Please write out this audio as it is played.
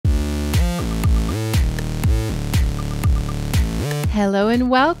Hello and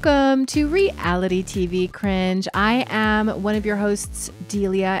welcome to Reality TV Cringe. I am one of your hosts,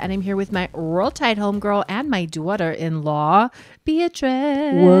 Delia, and I'm here with my real tight homegirl and my daughter-in-law,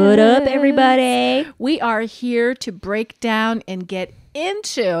 Beatrice. What up, everybody? We are here to break down and get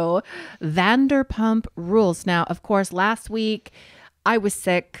into Vanderpump Rules. Now, of course, last week I was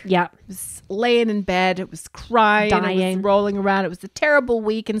sick. Yeah. I was laying in bed. It was crying. Dying. It was rolling around. It was a terrible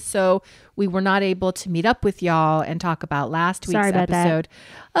week. And so we were not able to meet up with y'all and talk about last week's episode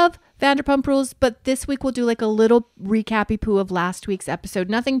of Vanderpump Rules. But this week we'll do like a little recappy poo of last week's episode.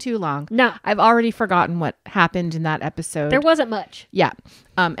 Nothing too long. No. I've already forgotten what happened in that episode. There wasn't much. Yeah.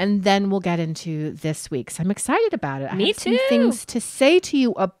 And then we'll get into this week. So I'm excited about it. Me I have too. some things to say to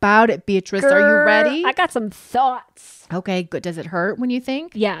you about it, Beatrice. Girl, are you ready? I got some thoughts. Okay, good. Does it hurt when you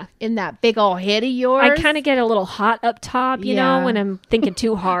think? Yeah. In that big old head of yours? I kind of get a little hot up top, you know, when I'm thinking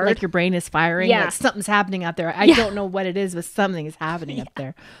too hard. Like your brain is firing. Yeah. Like something's happening out there. I don't know what it is, but something is happening up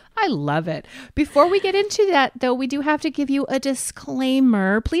there. I love it. Before we get into that, though, we do have to give you a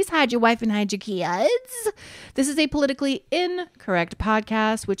disclaimer. Please hide your wife and hide your kids. This is a politically incorrect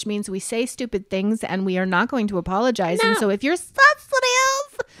podcast, which means we say stupid things and we are not going to apologize. No. And so if you're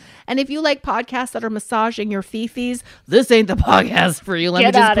sensitive and if you like podcasts that are massaging your fifis, this ain't the podcast for you. Let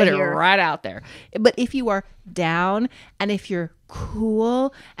me just put it right out there. But if you are down and if you're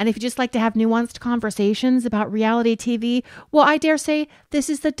cool and if you just like to have nuanced conversations about reality TV, well, I dare say this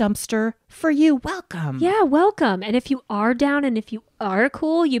is the dumpster for you. Welcome. Yeah, welcome. And if you are down and if you are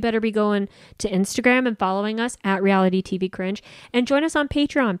cool, you better be going to Instagram and following us at Reality TV Cringe and join us on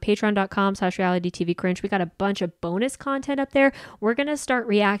Patreon, patreon.com/Reality TV Cringe. We got a bunch of bonus content up there. We're going to start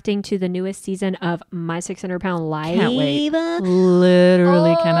reacting to the newest season of My 600 Pound Life. Can't wait.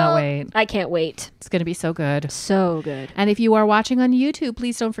 Literally cannot wait. I can't wait. It's going to be so good. So good. And if you are watching on YouTube,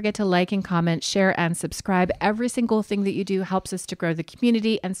 please don't forget to like and comment, share, and subscribe. Every single thing that you do helps us to grow the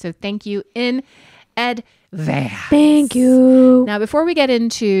community. And so thank you in advance. Thank you. Now, before we get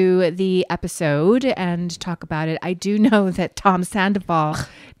into the episode and talk about it, I do know that Tom Sandoval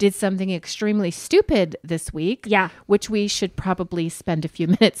did something extremely stupid this week. Yeah. Which we should probably spend a few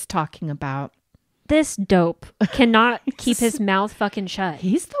minutes talking about. This dope cannot keep his mouth fucking shut.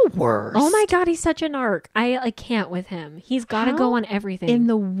 He's the worst. Oh my God, he's such a narc. I can't with him. He's got to go on everything. In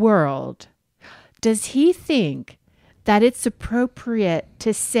the world, does he think that it's appropriate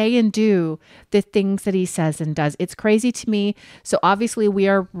to say and do the things that he says and does? It's crazy to me. So obviously we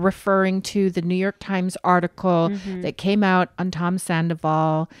are referring to the New York Times article that came out on Tom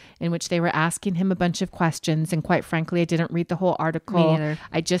Sandoval, in which they were asking him a bunch of questions. And quite frankly, I didn't read the whole article. Me neither.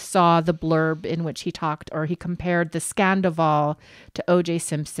 I just saw the blurb in which he talked, or he compared the Scandoval to O.J.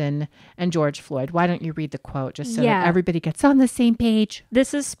 Simpson and George Floyd. Why don't you read the quote just so that everybody gets on the same page?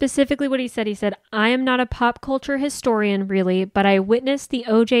 This is specifically what he said. He said, "I am not a pop culture historian, really, but I witnessed the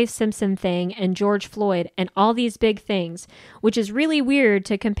O.J. Simpson thing and George Floyd and all these big things, which is really weird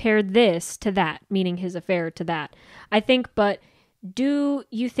to compare this to that," meaning his affair to that. "I think, but do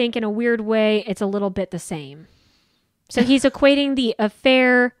you think in a weird way it's a little bit the same?" So he's equating the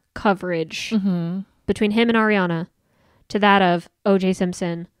affair coverage between him and Ariana to that of O.J.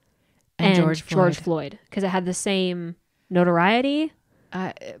 Simpson and George Floyd, because it had the same notoriety.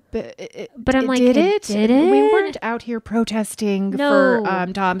 But I'm like, did it? We weren't out here protesting for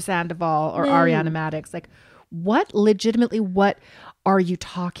Tom Sandoval or Ariana Madix. Like, what are you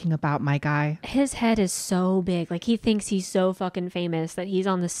talking about, my guy? His head is so big. Like, he thinks he's so fucking famous that he's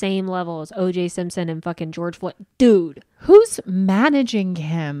on the same level as O.J. Simpson and fucking George Floyd. Dude. Who's managing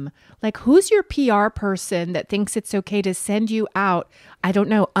him? Like, who's your PR person that thinks it's okay to send you out, I don't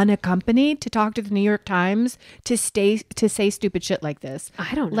know, unaccompanied to talk to the New York Times to say stupid shit like this?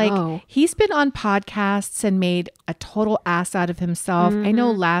 I don't know. Like, he's been on podcasts and made a total ass out of himself. I know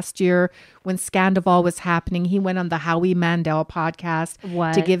last year when Scandoval was happening, he went on the Howie Mandel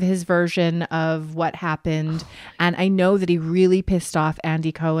podcast to give his version of what happened. And I know that he really pissed off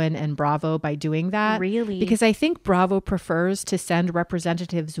Andy Cohen and Bravo by doing that. Really? Because I think Bravo prefers to send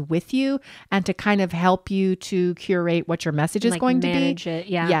representatives with you and to kind of help you to curate what your message is going to be. Manage it,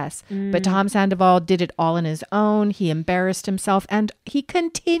 yeah. Yes. But Tom Sandoval did it all on his own. He embarrassed himself and he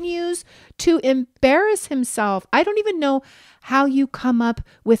continues to embarrass himself. I don't even know how you come up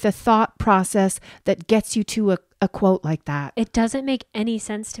with a thought process that gets you to a quote like that? It doesn't make any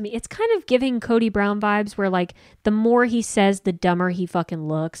sense to me. It's kind of giving Cody Brown vibes where like the more he says, the dumber he fucking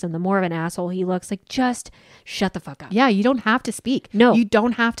looks and the more of an asshole he looks. Like, just shut the fuck up. Yeah, you don't have to speak. No. You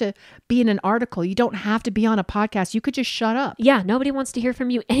don't have to be in an article. You don't have to be on a podcast. You could just shut up. Yeah, nobody wants to hear from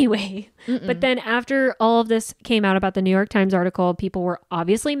you anyway. But then after all of this came out about the New York Times article, people were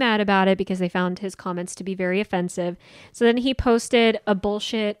obviously mad about it because they found his comments to be very offensive. So then he posted a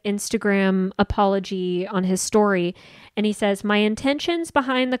bullshit Instagram apology on his story. And he says, my intentions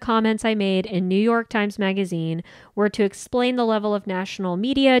behind the comments I made in New York Times Magazine were to explain the level of national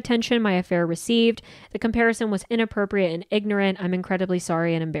media attention my affair received. The comparison was inappropriate and ignorant. I'm incredibly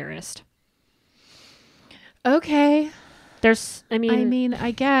sorry and embarrassed. Okay.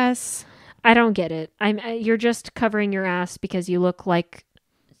 I guess. I don't get it. You're just covering your ass because you look like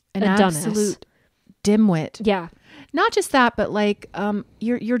An a absolute dimwit. Yeah. Not just that, but like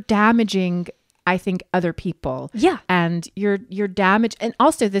you're damaging, I think, other people. Yeah. And you're damaged. And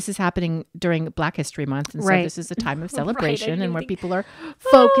also this is happening during Black History Month. And so this is a time of celebration and where people are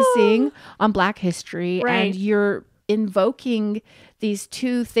focusing on Black history. Right. And you're invoking these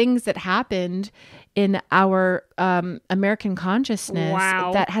two things that happened in our American consciousness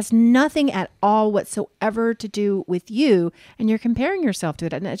that has nothing at all whatsoever to do with you. And you're comparing yourself to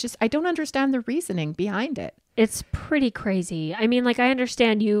it. And it's just, I don't understand the reasoning behind it. It's pretty crazy. I mean, like, I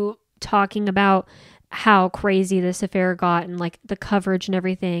understand you talking about how crazy this affair got and like the coverage and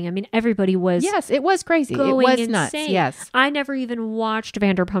everything. I mean, everybody was it was crazy. It was insane. Nuts. Yes. I never even watched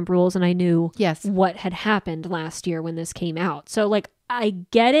Vanderpump Rules and I knew yes. what had happened last year when this came out. So like, I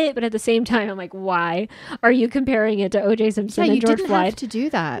get it, but at the same time, I'm like, why are you comparing it to OJ Simpson and George Floyd? You didn't have to do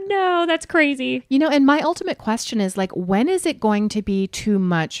that. No, that's crazy. You know, and my ultimate question is like, when is it going to be too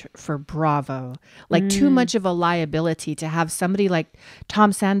much for Bravo? Like too much of a liability to have somebody like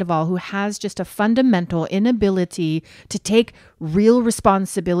Tom Sandoval, who has just a fundamental inability to take real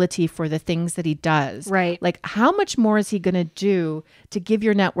responsibility for the things that he does. Right. Like, how much more is he going to do to give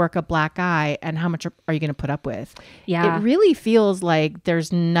your network a black eye, and how much are you going to put up with? Yeah. It really feels like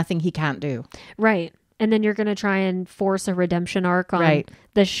there's nothing he can't do. Right. And then you're going to try and force a redemption arc on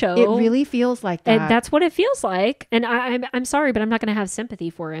the show. It really feels like that. And that's what it feels like. And I'm sorry, but I'm not going to have sympathy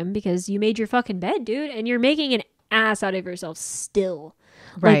for him because you made your fucking bed, dude, and you're making an ass out of yourself still.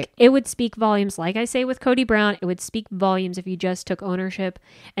 Right. Like, it would speak volumes, like I say with Cody Brown, it would speak volumes if you just took ownership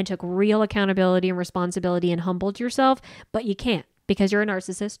and took real accountability and responsibility and humbled yourself. But you can't because you're a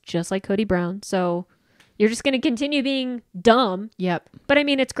narcissist, just like Cody Brown. So you're just going to continue being dumb. Yep. But I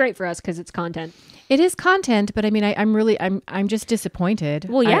mean, it's great for us because it's content. It is content, but I mean, I'm just disappointed.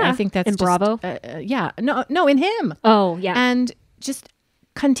 Well, yeah. I think that's in Bravo. Yeah. No, in him. Oh, yeah. And just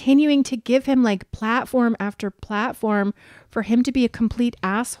continuing to give him like platform after platform for him to be a complete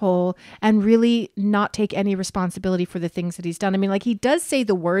asshole and really not take any responsibility for the things that he's done. I mean, like, he does say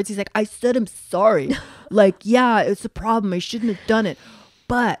the words. He's like, I said I'm sorry. Like, yeah, it's a problem. I shouldn't have done it.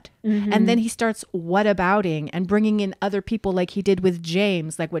 But, and then he starts whatabouting and bringing in other people like he did with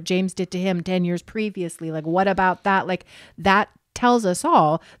James, like what James did to him 10 years previously. Like, what about that? Like, that tells us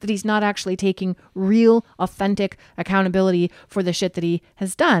all that he's not actually taking real, authentic accountability for the shit that he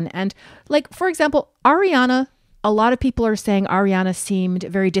has done. And like, for example, Ariana, a lot of people are saying Ariana seemed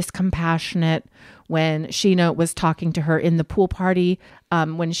very discompassionate when Sheena was talking to her in the pool party,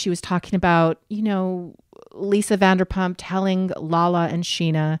 when she was talking about, you know, Lisa Vanderpump telling Lala and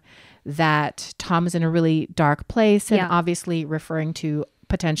Sheena that Tom is in a really dark place, and obviously referring to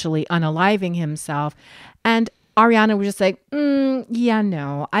potentially unaliving himself. And Ariana was just like, yeah,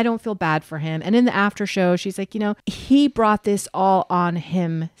 no, I don't feel bad for him. And in the after show, she's like, you know, he brought this all on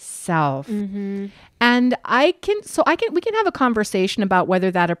himself. And we can have a conversation about whether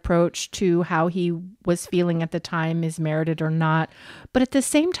that approach to how he was feeling at the time is merited or not. But at the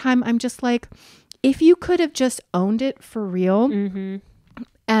same time, I'm just like, if you could have just owned it for real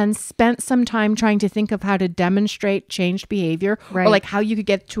and spent some time trying to think of how to demonstrate changed behavior, or like how you could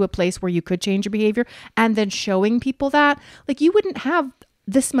get to a place where you could change your behavior, and then showing people that, like, you wouldn't have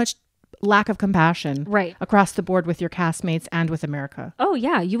this much lack of compassion across the board with your castmates and with America. Oh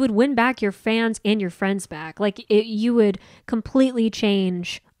yeah, you would win back your fans and your friends back. Like, you would completely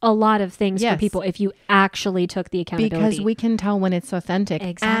change a lot of things for people if you actually took the accountability. Because we can tell when it's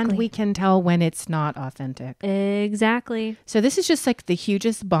authentic. And we can tell when it's not authentic. Exactly. So this is just like the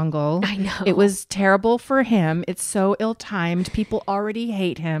hugest bungle. I know. It was terrible for him. It's so ill-timed. People already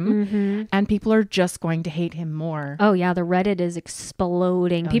hate him. And people are just going to hate him more. Oh yeah, the Reddit is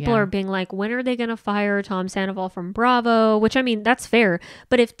exploding. People are being like, when are they going to fire Tom Sandoval from Bravo? Which, I mean, that's fair.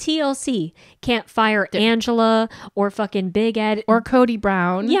 But if TLC can't fire Angela or fucking Big Ed or Cody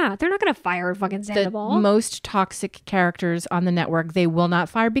Brown. Yeah, they're not going to fire fucking The Sandoval. most toxic characters on the network, they will not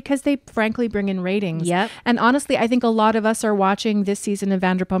fire because they frankly bring in ratings. Yep. And honestly, I think a lot of us are watching this season of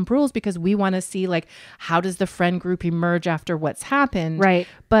Vanderpump Rules because we want to see like, how does the friend group emerge after what's happened? Right.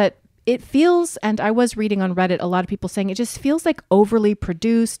 But it feels, and I was reading on Reddit, a lot of people saying it just feels like overly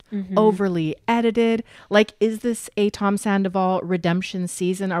produced, overly edited. Like, is this a Tom Sandoval redemption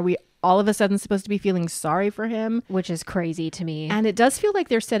season? Are we all of a sudden supposed to be feeling sorry for him? Which is crazy to me. And it does feel like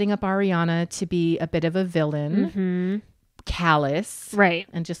they're setting up Ariana to be a bit of a villain, callous, Right.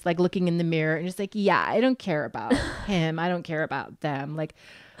 and just like looking in the mirror and just like, yeah, I don't care about him. I don't care about them. Like,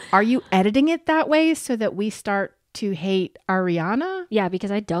 are you editing it that way so that we start to hate Ariana? Yeah,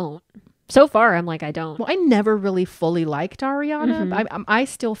 because I don't. So far, I'm like, I don't. Well, I never really fully liked Ariana. I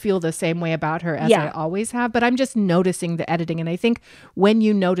still feel the same way about her as I always have, but I'm just noticing the editing. And I think when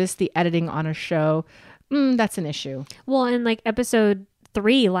you notice the editing on a show, that's an issue. Well, and like episode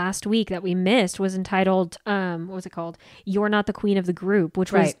 3 last week that we missed was entitled, what was it called? You're Not the Queen of the Group,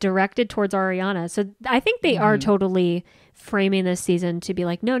 which was directed towards Ariana. So I think they are totally framing this season to be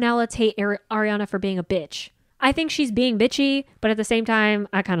like, no, now let's hate Ariana for being a bitch. I think she's being bitchy, but at the same time,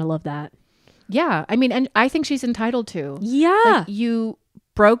 I kind of love that. Yeah. I mean, and I think she's entitled to. Yeah. Like, you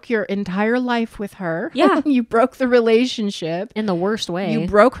broke your entire life with her. Yeah. You broke the relationship. In the worst way. You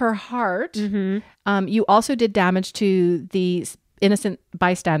broke her heart. You also did damage to the innocent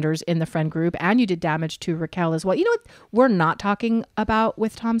bystanders in the friend group, and you did damage to Raquel as well. You know what we're not talking about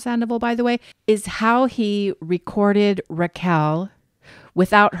with Tom Sandoval, by the way, is how he recorded Raquel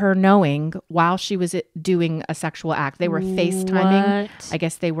without her knowing while she was doing a sexual act. They were FaceTiming. What? I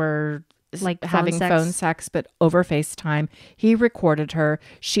guess they were like having phone sex, but over FaceTime. He recorded her.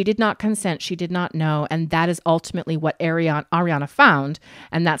 She did not consent. She did not know. And that is ultimately what Ariana found.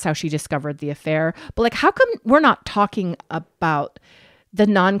 And that's how she discovered the affair. But like, how come we're not talking about the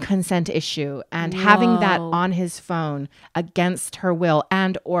non-consent issue and having that on his phone against her will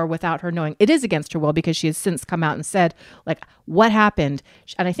and or without her knowing? It is against her will because she has since come out and said, like, what happened?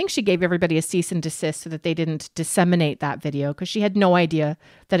 And I think she gave everybody a cease and desist so that they didn't disseminate that video because she had no idea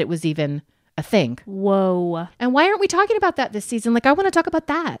that it was even a thing. Whoa. And why aren't we talking about that this season? Like, I want to talk about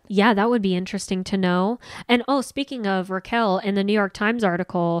that. Yeah, that would be interesting to know. And speaking of Raquel, in the New York Times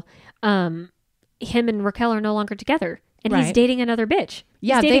article, him and Raquel are no longer together. And he's dating another bitch.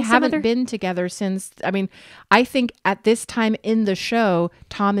 Yeah, they haven't been together since, I mean, I think at this time in the show,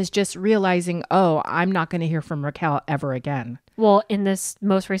 Tom is just realizing, oh, I'm not going to hear from Raquel ever again. Well, in this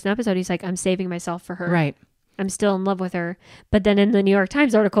most recent episode, he's like, I'm saving myself for her. Right. I'm still in love with her. But then in the New York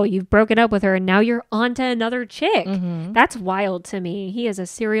Times article, you've broken up with her and now you're on to another chick. That's wild to me. He is a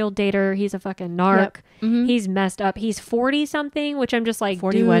serial dater. He's a fucking narc. He's messed up. He's 40 something, which I'm just like,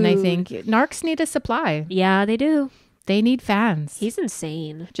 41, dude. I think. Narcs need a supply. Yeah, they do. They need fans. He's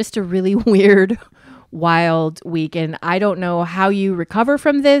insane. Just a really weird, wild week. And I don't know how you recover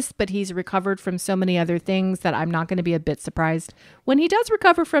from this, but he's recovered from so many other things that I'm not going to be a bit surprised when he does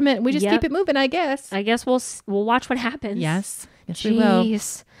recover from it. We just keep it moving, I guess. I guess we'll watch what happens. Yes. Yes, we will.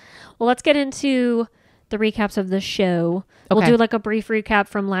 Well, let's get into the recaps of the show. Okay. We'll do like a brief recap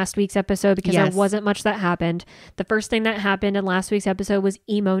from last week's episode because there wasn't much that happened. The first thing that happened in last week's episode was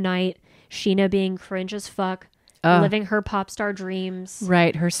emo night. Sheena being cringe as fuck. Living her pop star dreams.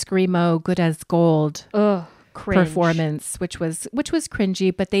 Right. Her screamo, good as gold performance, which was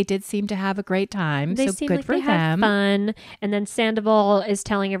cringy, but they did seem to have a great time. They so seemed good like for they had them. fun. And then Sandoval is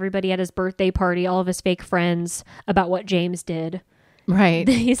telling everybody at his birthday party, all of his fake friends, about what James did. Right.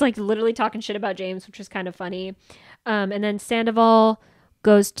 He's like literally talking shit about James, which is kind of funny. And then Sandoval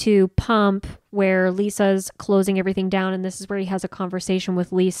goes to Pump where Lisa's closing everything down. And this is where he has a conversation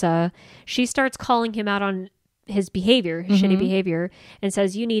with Lisa. She starts calling him out on his behavior, his shitty behavior, and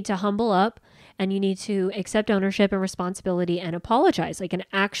says, you need to humble up and you need to accept ownership and responsibility and apologize, like, and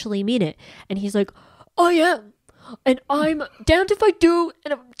actually mean it. And he's like, I am. And I'm damned if I do,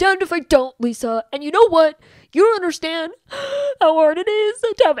 and I'm damned if I don't, Lisa. And you know what? You don't understand how hard it is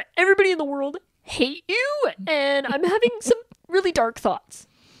to have everybody in the world hate you. And I'm having some really dark thoughts.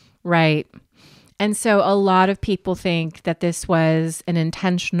 Right. And so a lot of people think that this was an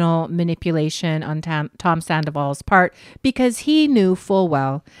intentional manipulation on Tom Sandoval's part because he knew full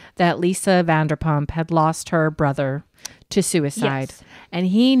well that Lisa Vanderpump had lost her brother to suicide. Yes. And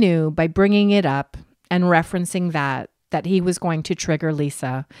he knew by bringing it up and referencing that he was going to trigger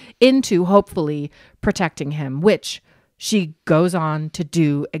Lisa into hopefully protecting him, which she goes on to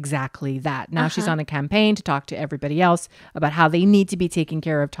do exactly that. Now she's on a campaign to talk to everybody else about how they need to be taking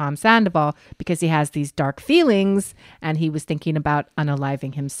care of Tom Sandoval because he has these dark feelings and he was thinking about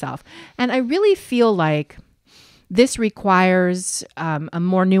unaliving himself. And I really feel like this requires a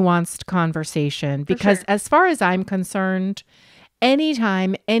more nuanced conversation because sure. as far as I'm concerned,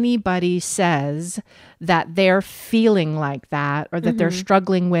 anytime anybody says that they're feeling like that or that they're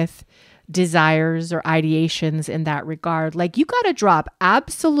struggling with desires or ideations in that regard, like you got to drop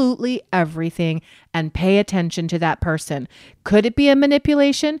absolutely everything and pay attention to that person. Could it be a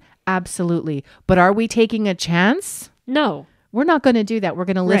manipulation? Absolutely. But are we taking a chance? No. We're not going to do that. We're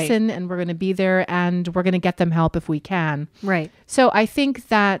going to listen and we're going to be there and we're going to get them help if we can. Right. So I think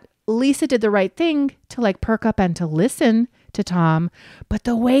that Lisa did the right thing to like perk up and to listen to Tom. But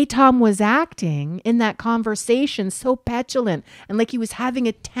the way Tom was acting in that conversation, so petulant and like he was having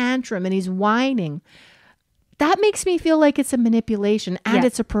a tantrum and he's whining, that makes me feel like it's a manipulation and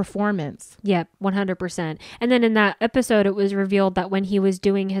it's a performance. Yep, 100%. And then in that episode, it was revealed that when he was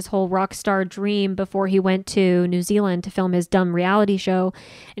doing his whole rock star dream before he went to New Zealand to film his dumb reality show,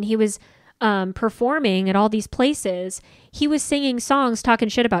 and he was performing at all these places, he was singing songs talking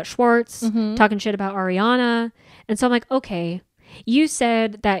shit about Schwartz, talking shit about Ariana. And so I'm like, okay, you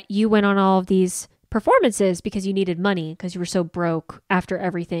said that you went on all of these performances because you needed money because you were so broke after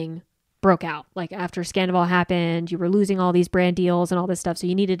everything broke out. Like after Sandoval happened, you were losing all these brand deals and all this stuff. So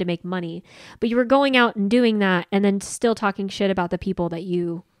you needed to make money, but you were going out and doing that and then still talking shit about the people that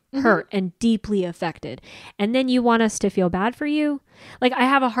you hurt and deeply affected. And then you want us to feel bad for you. Like I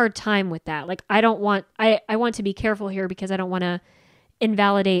have a hard time with that. Like I want to be careful here because I don't want to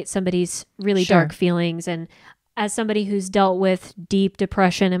invalidate somebody's really dark feelings. And as somebody who's dealt with deep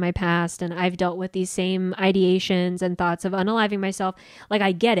depression in my past, and I've dealt with these same ideations and thoughts of unaliving myself, like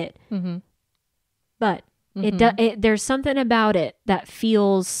I get it. But there's something about it that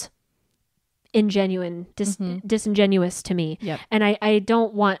feels disingenuous to me. And I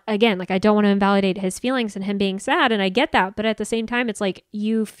don't want, again, like I don't want to invalidate his feelings and him being sad, and I get that. But at the same time, it's like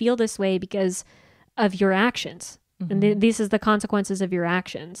you feel this way because of your actions. And this is the consequences of your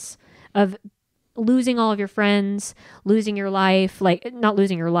actions, of losing all of your friends, losing your life, like not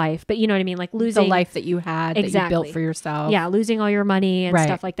losing your life, but you know what I mean? Like losing the life that you had, that you built for yourself. Yeah. Losing all your money and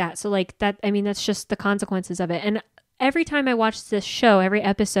stuff like that. So like that, I mean, that's just the consequences of it. And every time I watch this show, every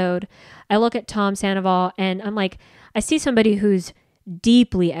episode, I look at Tom Sandoval and I'm like, I see somebody who's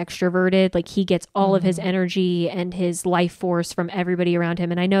deeply extroverted. Like he gets all of his energy and his life force from everybody around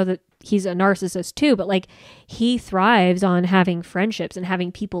him. And I know that he's a narcissist too, but like he thrives on having friendships and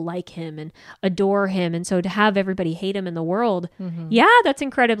having people like him and adore him. And so to have everybody hate him in the world, that's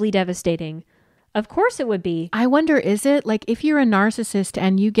incredibly devastating. Of course it would be. I wonder, is it like if you're a narcissist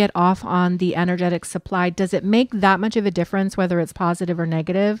and you get off on the energetic supply, does it make that much of a difference whether it's positive or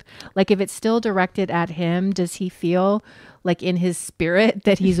negative? Like if it's still directed at him, does he feel like in his spirit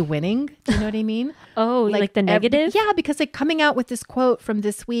that he's winning? Do you know what I mean? Oh, like the negative? Yeah, because like coming out with this quote from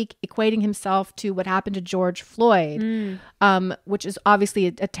this week, equating himself to what happened to George Floyd, which is obviously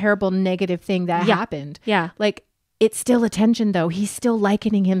a terrible negative thing that happened. Yeah. Like, it's still attention though. He's still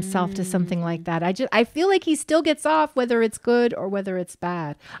likening himself to something like that. I feel like he still gets off whether it's good or whether it's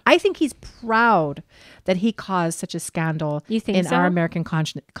bad. I think he's proud that he caused such a scandal in our American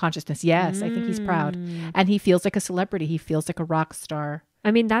consciousness. Yes, I think he's proud. And he feels like a celebrity. He feels like a rock star. I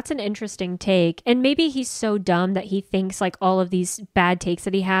mean, that's an interesting take. And maybe he's so dumb that he thinks like all of these bad takes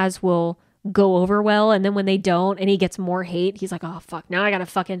that he has will go over well, and then when they don't and he gets more hate, he's like, oh fuck, now I gotta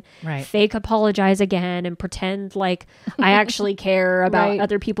fucking fake apologize again and pretend like I actually care about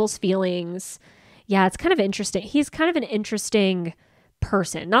other people's feelings. Yeah, it's kind of interesting. He's kind of an interesting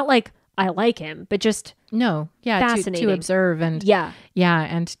person. Not like I like him, but just fascinating to observe and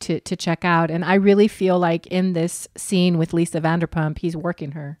and to check out. And I really feel like in this scene with Lisa Vanderpump, he's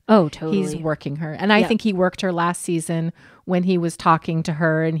working her. Oh, totally. He's working her. And I think he worked her last season when he was talking to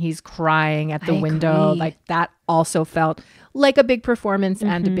her and he's crying at the window. Like that also felt like a big performance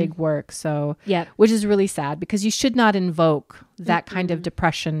and a big work. So, which is really sad because you should not invoke that kind of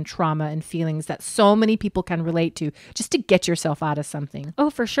depression, trauma, and feelings that so many people can relate to just to get yourself out of something. Oh,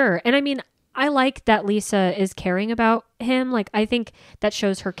 for sure. And I mean, I like that Lisa is caring about him. Like, I think that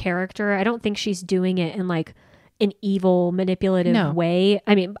shows her character. I don't think she's doing it in like an evil, manipulative way.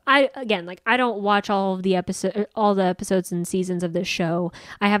 I mean, I don't watch all the episodes and seasons of this show.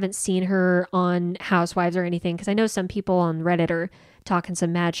 I haven't seen her on Housewives or anything because I know some people on Reddit are talking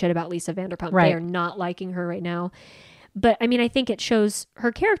some mad shit about Lisa Vanderpump. They are not liking her right now. But I mean, I think it shows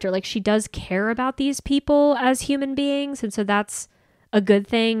her character. Like, she does care about these people as human beings. And so that's a good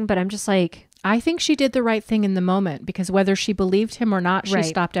thing. But I'm just like, I think she did the right thing in the moment, because whether she believed him or not, she Right.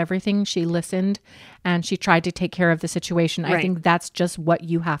 stopped everything. She listened and she tried to take care of the situation. I Right. think that's just what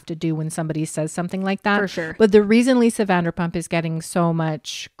you have to do when somebody says something like that. For sure. But the reason Lisa Vanderpump is getting so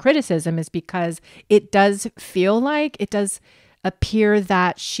much criticism is because it does feel like, it does appear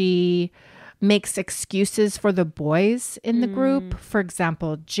that she makes excuses for the boys in the group. For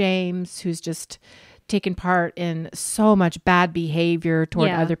example, James, who's just taken part in so much bad behavior toward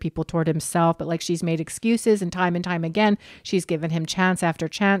Yeah. other people, toward himself, but like she's made excuses and time again, she's given him chance after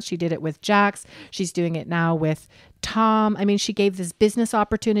chance. She did it with Jax. She's doing it now with Tom. I mean, she gave this business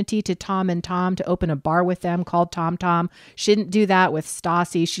opportunity to Tom and Tom to open a bar with them called Tom Tom. She didn't do that with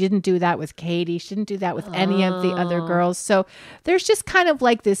Stassi. She didn't do that with Katie. She didn't do that with any of the other girls. So there's just kind of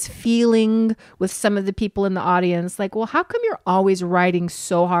like this feeling with some of the people in the audience, like, well, how come you're always writing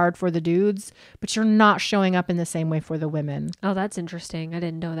so hard for the dudes, but you're not showing up in the same way for the women? Oh, that's interesting. I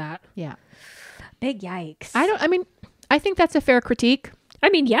didn't know that. Yeah. Big yikes. I think that's a fair critique. I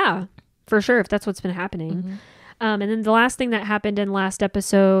mean, yeah, for sure, if that's what's been happening. And then the last thing that happened in last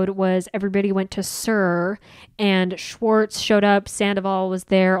episode was everybody went to Sir, and Schwartz showed up. Sandoval was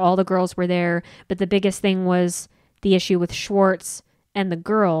there. All the girls were there. But the biggest thing was the issue with Schwartz and the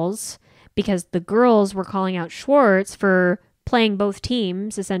girls, because the girls were calling out Schwartz for playing both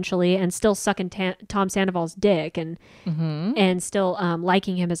teams essentially and still sucking Tom Sandoval's dick and still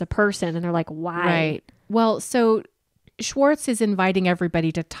liking him as a person. And they're like, why? Right. Well, so Schwartz is inviting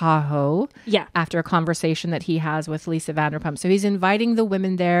everybody to Tahoe. Yeah. After a conversation that he has with Lisa Vanderpump. So he's inviting the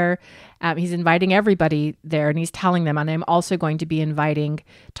women there. He's inviting everybody there, and he's telling them, and I'm also going to be inviting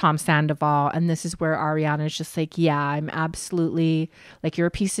Tom Sandoval. And this is where Ariana is just like, yeah, I'm absolutely like, you're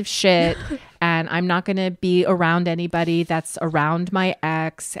a piece of shit. And I'm not going to be around anybody that's around my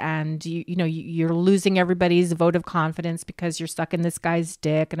ex. And you're losing everybody's vote of confidence because you're stuck in this guy's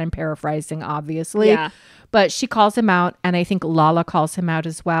dick. And I'm paraphrasing, obviously. Yeah. But she calls him out, and I think Lala calls him out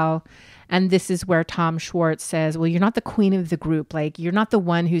as well. And this is where Tom Schwartz says, well, you're not the queen of the group. Like, you're not the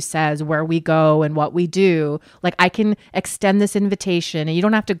one who says where we go and what we do. Like, I can extend this invitation and you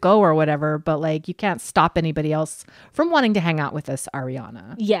don't have to go or whatever, but like, you can't stop anybody else from wanting to hang out with us,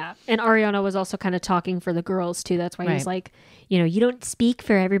 Ariana. Yeah. And Ariana was also kind of talking for the girls too. That's why he was Right. like, you don't speak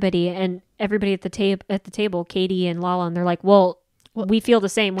for everybody. And everybody at the table, Katie and Lala, and they're like, well, we feel the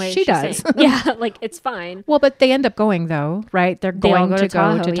same way. She she's does. saying. Yeah, like, it's fine. Well, but they end up going though, right? They're They all going to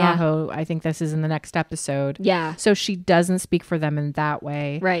go to yeah. Tahoe. I think this is in the next episode. Yeah. So she doesn't speak for them in that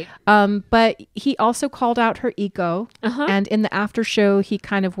way. Right. But he also called out her ego. And in the after show, he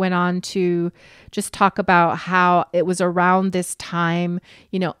kind of went on to just talk about how it was around this time,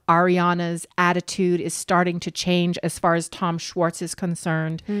 Ariana's attitude is starting to change as far as Tom Schwartz is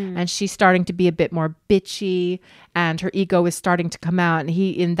concerned. And she's starting to be a bit more bitchy, and her ego is starting to come out. And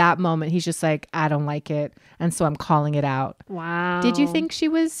in that moment, he's just like, I don't like it. And so I'm calling it out. Wow. Did you think she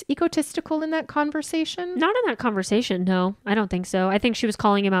was egotistical in that conversation? Not in that conversation. No, I don't think so. I think she was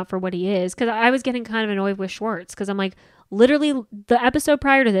calling him out for what he is. Because I was getting kind of annoyed with Schwartz. Because I'm like, literally, the episode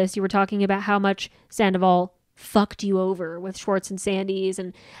prior to this, you were talking about how much Sandoval fucked you over with Schwartz and Sandy's,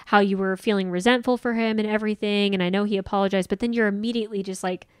 and how you were feeling resentful for him and everything. And I know he apologized, but then you're immediately just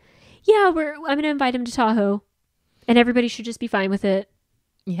like, yeah, I'm going to invite him to Tahoe, and everybody should just be fine with it.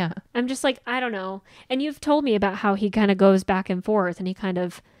 Yeah. I'm just like, I don't know. And you've told me about how he kind of goes back and forth, and he kind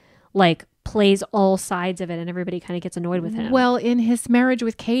of like plays all sides of it, and everybody kind of gets annoyed with him. Well, in his marriage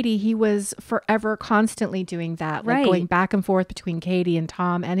with Katie, he was forever constantly doing that, like Right. going back and forth between Katie and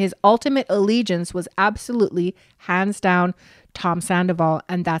Tom. And his ultimate allegiance was absolutely, hands down, Tom Sandoval.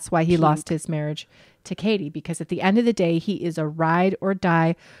 And that's why he lost his marriage to Katie, because at the end of the day, he is a ride or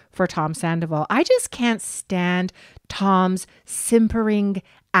die for Tom Sandoval. I just can't stand Tom's simpering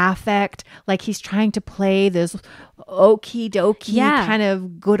affect, like he's trying to play this okie dokie kind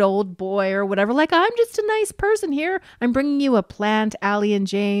of good old boy or whatever. Like, I'm just a nice person here. I'm bringing you a plant, Allie and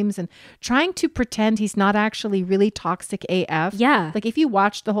James, and trying to pretend he's not actually really toxic AF. Yeah. Like, if you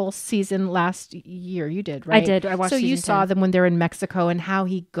watched the whole season last year, you did, right? I did. I watched So you season saw 10. them when they're in Mexico and how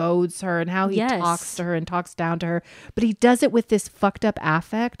he goads her and how he Yes. talks to her and talks down to her. But he does it with this fucked up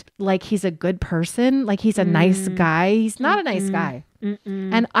affect, like he's a good person, like he's a nice guy. He's not a nice guy.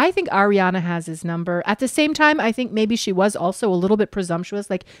 And I think Ariana has his number. At the same time, I think maybe she was also a little bit presumptuous.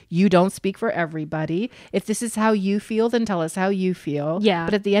 Like, you don't speak for everybody. If this is how you feel, then tell us how you feel. Yeah.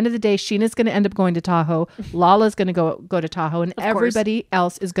 But at the end of the day, Sheena's going to end up going to Tahoe. Lala's going to go to Tahoe. And everybody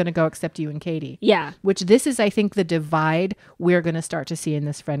else is going to go except you and Katie. Yeah. Which this is, I think, the divide we're going to start to see in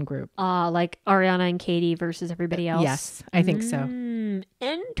this friend group. Like Ariana and Katie versus everybody else. Yes, I think so.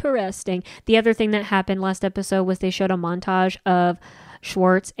 Interesting. The other thing that happened last episode was they showed a montage of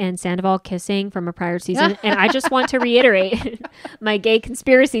Schwartz and Sandoval kissing from a prior season. And I just want to reiterate my gay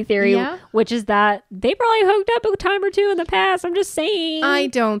conspiracy theory, which is that they probably hooked up a time or two in the past. I'm just saying. I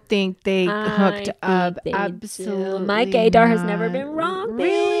don't think they hooked up. Absolutely. My gaydar has never been wrong.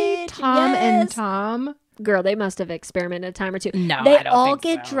 Really? Bitch. Tom and Tom? Girl, they must have experimented a time or two. No, they I don't all think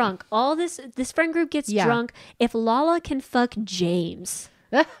get so. drunk. All this friend group gets drunk. If Lala can fuck James,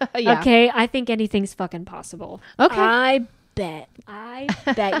 okay, I think anything's fucking possible. Okay. I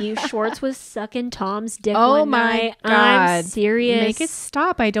bet you Schwartz was sucking Tom's dick one night. God. I'm serious. Make it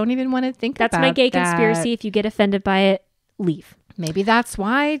stop. I don't even want to think about that. That's my gay conspiracy. If you get offended by it, leave. Maybe that's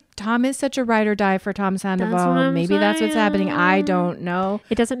why Tom is such a ride or die for Tom Sandoval. Maybe that's what's happening. I don't know.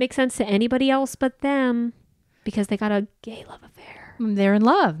 It doesn't make sense to anybody else but them because they got a gay love affair. They're in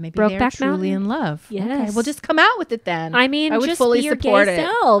love. Maybe they're truly in love. Yes. Okay, well, just come out with it then. I mean, I would just fully be your support gay it.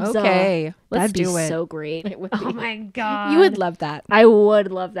 selves. Okay, That'd be let's do it. so great. It would Oh be. my God. You would love that. I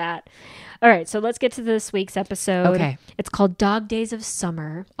would love that. All right, so let's get to this week's episode. Okay. It's called Dog Days of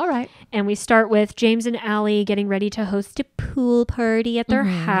Summer. All right. And we start with James and Allie getting ready to host a pool party at their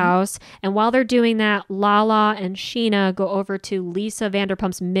house. And while they're doing that, Lala and Sheena go over to Lisa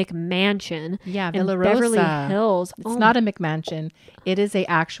Vanderpump's McMansion Yeah, in Villa Rosa. Beverly Hills. It's not a McMansion. It is a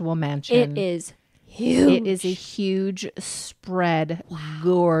actual mansion. It is huge. It is a huge spread,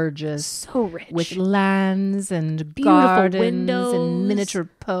 gorgeous, so rich. with lands and Beautiful gardens windows, and miniature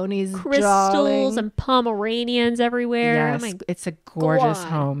ponies, crystals drawing. and Pomeranians everywhere. Yes, Oh my, it's a gorgeous God.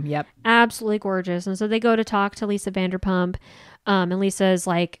 home. Yep. absolutely gorgeous. And so they go to talk to Lisa Vanderpump, and Lisa is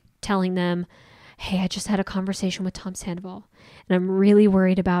like telling them, "Hey, I just had a conversation with Tom Sandoval, and I'm really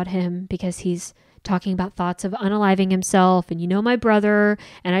worried about him because he's talking about thoughts of unaliving himself, and you know my brother,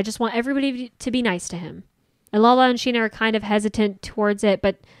 and I just want everybody to be nice to him." And Lala and Sheena are kind of hesitant towards it,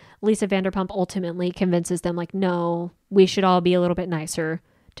 but Lisa Vanderpump ultimately convinces them, like, no, we should all be a little bit nicer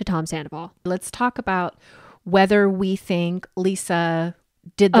to Tom Sandoval. Let's talk about whether we think Lisa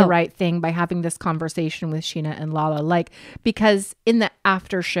did the right thing by having this conversation with Sheena and Lala. Like, because in the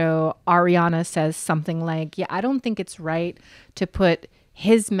after show, Ariana says something like, yeah, I don't think it's right to put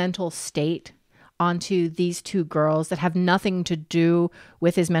his mental state onto these two girls that have nothing to do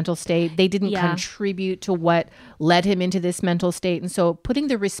with his mental state. They didn't contribute to what led him into this mental state. And so putting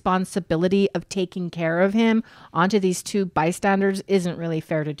the responsibility of taking care of him onto these two bystanders isn't really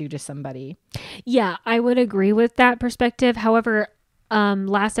fair to do to somebody. Yeah, I would agree with that perspective. However,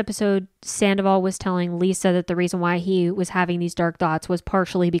 last episode, Sandoval was telling Lisa that the reason why he was having these dark thoughts was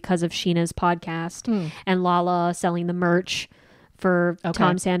partially because of Sheena's podcast and Lala selling the merch for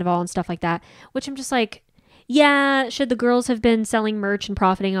Tom Sandoval and stuff like that, which I'm just like, yeah, should the girls have been selling merch and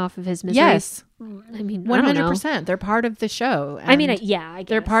profiting off of his misery? Yes. I mean, 100%. They're part of the show. I mean, yeah, I guess.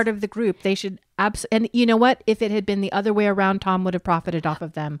 They're part of the group. They should and you know what? If it had been the other way around, Tom would have profited off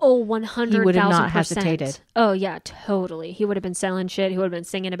of them. Oh, 100,000%. He would have not hesitated. Oh, yeah, totally. He would have been selling shit. He would have been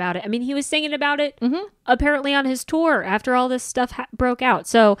singing about it. I mean, he was singing about it apparently on his tour after all this stuff broke out.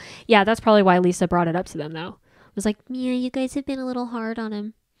 So, yeah, that's probably why Lisa brought it up to them, though. It was like, yeah, you guys have been a little hard on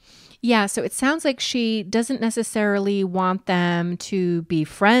him. Yeah, so it sounds like she doesn't necessarily want them to be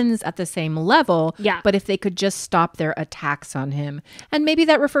friends at the same level. Yeah. But if they could just stop their attacks on him. And maybe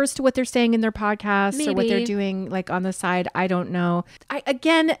that refers to what they're saying in their podcasts or what they're doing like on the side. I don't know.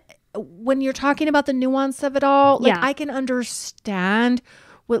 Again, when you're talking about the nuance of it all, like I can understand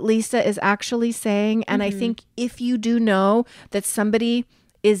what Lisa is actually saying. And I think if you do know that somebody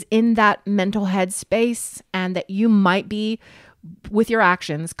is in that mental headspace and that you might be with your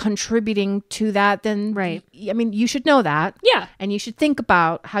actions contributing to that, then I mean, you should know that. Yeah. And you should think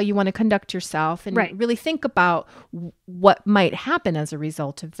about how you want to conduct yourself and really think about what might happen as a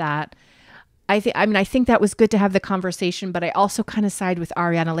result of that. I think that was good to have the conversation, but I also kind of side with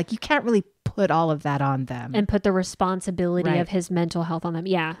Ariana. Like, you can't really put all of that on them and put the responsibility of his mental health on them.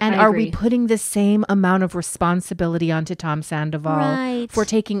 Yeah. And are we putting the same amount of responsibility onto Tom Sandoval for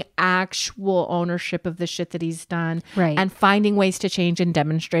taking actual ownership of the shit that he's done and finding ways to change and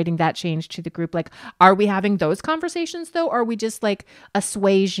demonstrating that change to the group? Like, are we having those conversations though? Or are we just like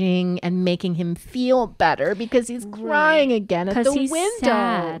assuaging and making him feel better because he's crying again at the window?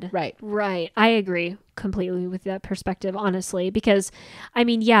 Sad. Right. I agree completely with that perspective, honestly, because I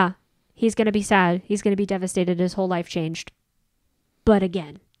mean, yeah, he's going to be sad. He's going to be devastated. His whole life changed. But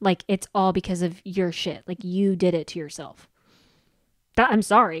again, like, it's all because of your shit. Like, you did it to yourself. I'm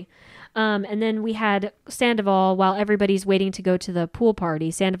sorry. And then we had Sandoval, while everybody's waiting to go to the pool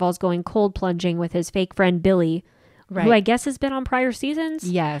party, Sandoval's going cold plunging with his fake friend Billy, Right. who I guess has been on prior seasons.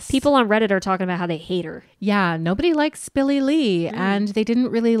 Yes. People on Reddit are talking about how they hate her. Yeah, nobody likes Billie Lee, and they didn't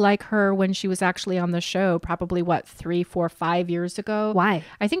really like her when she was actually on the show, probably 3, 4, 5 years ago. Why?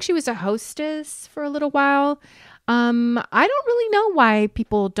 I think she was a hostess for a little while. I don't really know why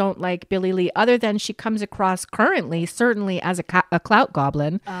people don't like Billie Lee, other than she comes across currently, certainly as a clout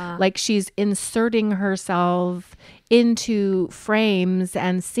goblin. Like she's inserting herself into frames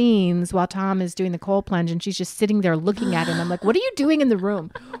and scenes while Tom is doing the cold plunge, and she's just sitting there looking at him. I'm like, what are you doing in the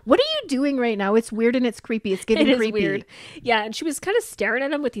room? What are you doing right now? It's weird and it's creepy. It's getting creepy. Weird. Yeah, and she was kind of staring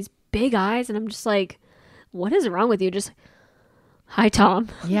at him with these big eyes, and I'm just like, what is wrong with you? Just, hi, Tom.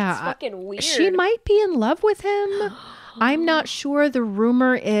 Yeah. It's fucking weird. She might be in love with him. I'm not sure. The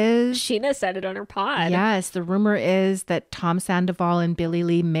rumor is... Sheena said it on her pod. Yes, the rumor is that Tom Sandoval and Billie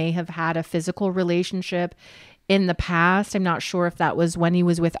Lee may have had a physical relationship in the past. I'm not sure if that was when he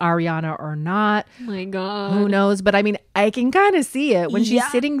was with Ariana or not. Oh my God. Who knows? But I mean, I can kind of see it when she's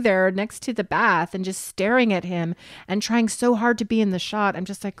sitting there next to the bath and just staring at him and trying so hard to be in the shot. I'm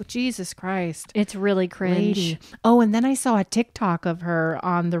just like, Jesus Christ. It's really cringe. Lady. Oh, and then I saw a TikTok of her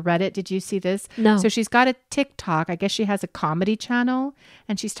on the Reddit. Did you see this? No. So she's got a TikTok. I guess she has a comedy channel,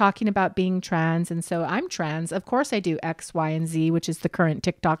 and she's talking about being trans. And so I'm trans. Of course I do X, Y, and Z, which is the current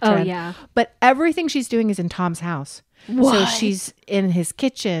TikTok trend. Oh, yeah. But everything she's doing is in Tom's house. What? So she's in his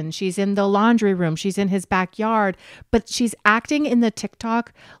kitchen, she's in the laundry room, she's in his backyard, but she's acting in the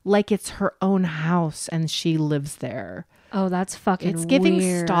TikTok like it's her own house and she lives there. Oh, that's fucking It's giving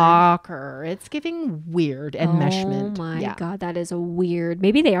weird. stalker. It's giving weird enmeshment. Oh my God, that is a weird.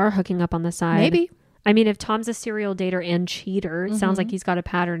 Maybe they are hooking up on the side. Maybe. I mean, if Tom's a serial dater and cheater, it sounds like he's got a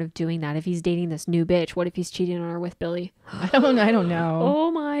pattern of doing that. If he's dating this new bitch, what if he's cheating on her with Billy? I don't know. Oh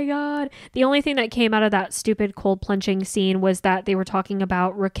my God. The only thing that came out of that stupid cold plunging scene was that they were talking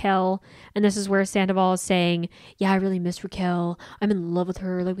about Raquel. And this is where Sandoval is saying, yeah, I really miss Raquel. I'm in love with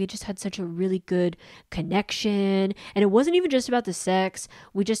her. Like, we just had such a really good connection. And it wasn't even just about the sex.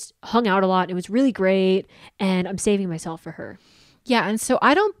 We just hung out a lot. It was really great. And I'm saving myself for her. Yeah, and so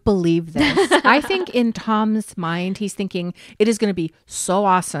I don't believe this. I think in Tom's mind, he's thinking it is going to be so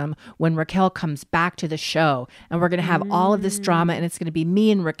awesome when Raquel comes back to the show, and we're going to have all of this drama, and it's going to be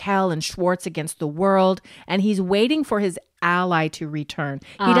me and Raquel and Schwartz against the world, and he's waiting for his ally to return.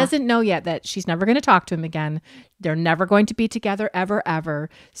 He doesn't know yet that she's never going to talk to him again. They're never going to be together ever,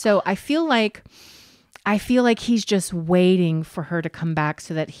 ever. So I feel like he's just waiting for her to come back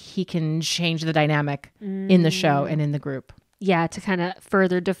so that he can change the dynamic in the show and in the group. Yeah, to kind of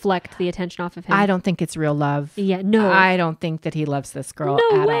further deflect the attention off of him. I don't think it's real love. Yeah, no. I don't think that he loves this girl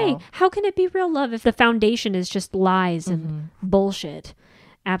No at way. all. How can it be real love if the foundation is just lies and bullshit?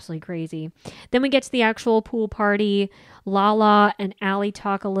 Absolutely crazy. Then we get to the actual pool party. Lala and Allie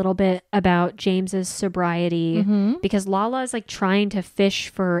talk a little bit about James's sobriety because Lala is like trying to fish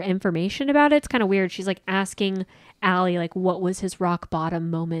for information about it. It's kind of weird. She's like asking Allie like what was his rock bottom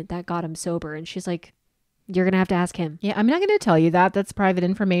moment that got him sober, and she's like, you're going to have to ask him. Yeah, I'm not going to tell you that. That's private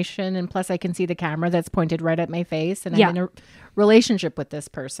information. And plus I can see the camera that's pointed right at my face. And I'm in a relationship with this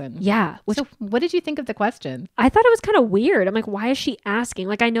person. Yeah. So what did you think of the question? I thought it was kind of weird. I'm like, why is she asking?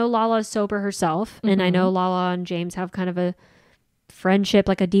 Like, I know Lala is sober herself. And I know Lala and James have kind of a friendship,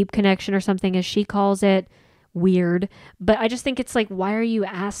 like a deep connection or something, as she calls it. Weird. But I just think it's like, why are you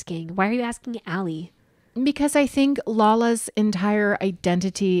asking? Why are you asking Allie? Because I think Lala's entire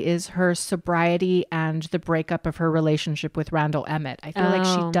identity is her sobriety and the breakup of her relationship with Randall Emmett. I feel like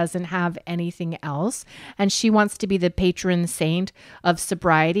she doesn't have anything else. And she wants to be the patron saint of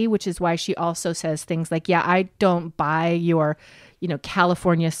sobriety, which is why she also says things like, yeah, I don't buy your,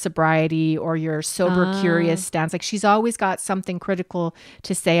 California sobriety or your sober curious stance. Like she's always got something critical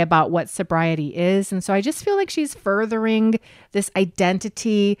to say about what sobriety is. And so I just feel like she's furthering this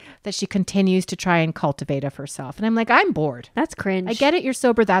identity that she continues to try and cultivate of herself. And I'm like, I'm bored. That's cringe. I get it. You're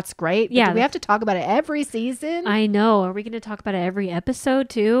sober. That's great. But Yeah. do we have to talk about it every season? I know. Are we going to talk about it every episode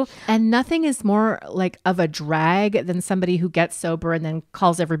too? And nothing is more like of a drag than somebody who gets sober and then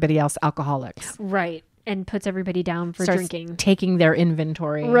calls everybody else alcoholics. Right. And puts everybody down for Starts drinking. taking their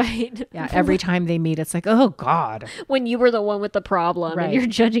inventory. Right. Yeah. Every time they meet, it's like, oh God. When you were the one with the problem Right. and you're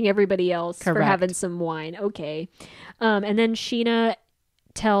judging everybody else for Correct. having some wine. Okay. And then Sheena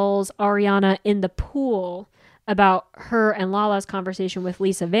tells Ariana in the pool about her and Lala's conversation with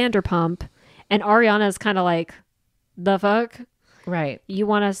Lisa Vanderpump. And Ariana's kind of like, the fuck? Right. You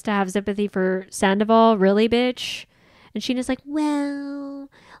want us to have sympathy for Sandoval? Really, bitch? And Sheena's like, well,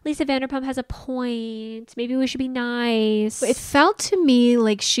 Lisa Vanderpump has a point. Maybe we should be nice. It felt to me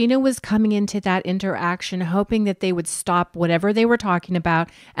like Sheena was coming into that interaction hoping that they would stop whatever they were talking about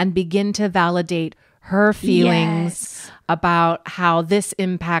and begin to validate her feelings Yes. about how this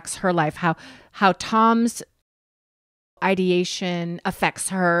impacts her life, how Tom's ideation affects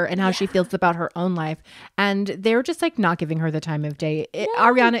her and how she feels about her own life. And they're just like not giving her the time of day.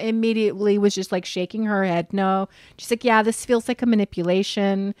 Ariana immediately was just like shaking her head. No. She's like, yeah, this feels like a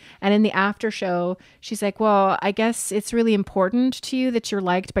manipulation. And in the after show, she's like, well, I guess it's really important to you that you're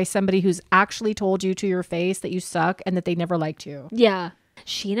liked by somebody who's actually told you to your face that you suck and that they never liked you. Yeah.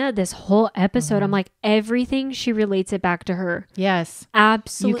 Sheena, this whole episode, I'm like, everything she relates it back to her. Yes.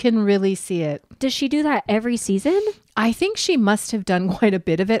 Absolutely. You can really see it. Does she do that every season? I think she must have done quite a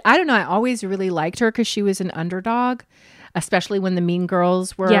bit of it. I don't know. I always really liked her because she was an underdog, especially when the mean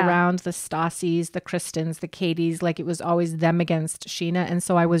girls were around, the Stasis, the Kristens, the Katies. Like it was always them against Sheena. And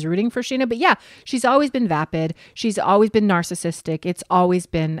so I was rooting for Sheena. But yeah, she's always been vapid. She's always been narcissistic. It's always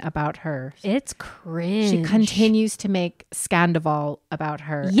been about her. It's cringe. She continues to make Sandoval about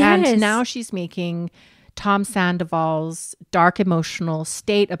her. Yes. And now she's making Tom Sandoval's dark emotional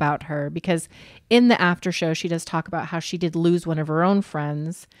state about her, because in the after show, she does talk about how she did lose one of her own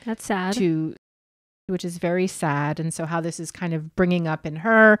friends. That's sad. Which is very sad. And so how this is kind of bringing up in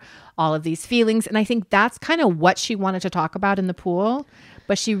her all of these feelings. And I think that's kind of what she wanted to talk about in the pool,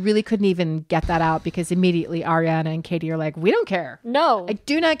 but she really couldn't even get that out because immediately Ariana and Katie are like, we don't care. No. I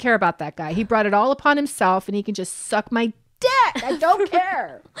do not care about that guy. He brought it all upon himself and he can just suck my dick. I don't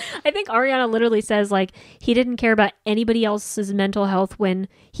care. I think Ariana literally says like he didn't care about anybody else's mental health when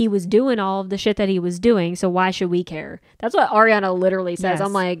he was doing all of the shit that he was doing. So why should we care? That's what Ariana literally says. Yes.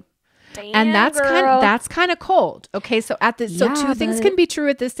 I'm like, damn, and girl. that's kind of cold. Okay, so two things can be true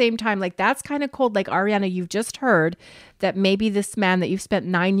at the same time. Like that's kind of cold. Like Ariana, you've just heard that maybe this man that you've spent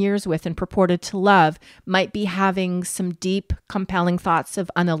 9 years with and purported to love might be having some deep, compelling thoughts of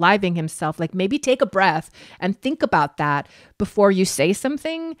unaliving himself. Like maybe take a breath and think about that before you say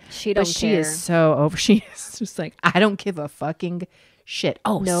something. She don't care. She is so over. She is just like, I don't give a fucking shit.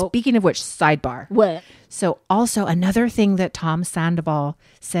 Oh, nope. Speaking of which, sidebar. What? So also another thing that Tom Sandoval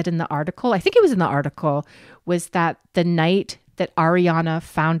said in the article, I think it was in the article, was that the night that Ariana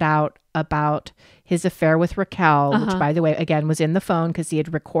found out about his affair with Raquel, which by the way, again, was in the phone because he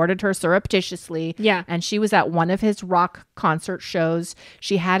had recorded her surreptitiously. Yeah. And she was at one of his rock concert shows.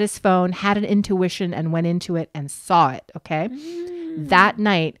 She had his phone, had an intuition and went into it and saw it. Okay. That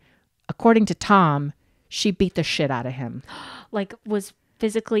night, according to Tom, she beat the shit out of him. Like was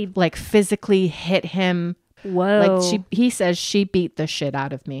physically hit him. Whoa. Like he says she beat the shit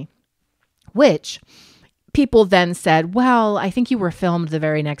out of me, which people then said, well, I think you were filmed the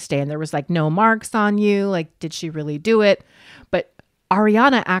very next day and there was like no marks on you. Like, did she really do it? But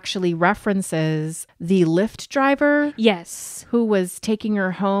Ariana actually references the Lyft driver. Yes. Who was taking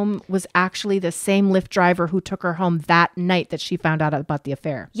her home was actually the same Lyft driver who took her home that night that she found out about the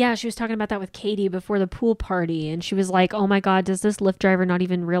affair. Yeah, she was talking about that with Katie before the pool party. And she was like, oh my God, does this Lyft driver not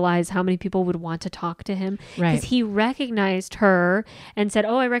even realize how many people would want to talk to him? Right. Because he recognized her and said,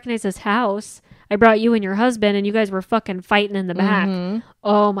 oh, I recognize this house. I brought you and your husband and you guys were fucking fighting in the back.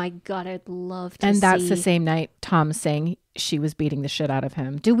 Oh my God, I'd love to see. And that's the same night Tom's saying she was beating the shit out of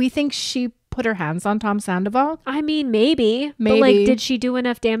him. Do we think she put her hands on Tom Sandoval? I mean, maybe. But like, did she do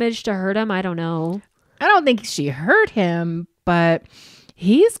enough damage to hurt him? I don't know. I don't think she hurt him, but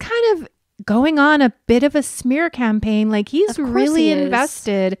he's kind of going on a bit of a smear campaign. Like he's really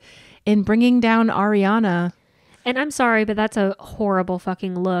invested in bringing down Ariana. And I'm sorry, but that's a horrible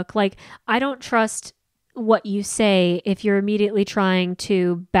fucking look. Like, I don't trust what you say if you're immediately trying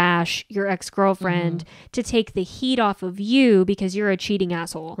to bash your ex-girlfriend to take the heat off of you because you're a cheating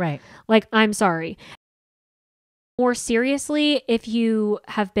asshole. Right. Like, I'm sorry. More seriously, if you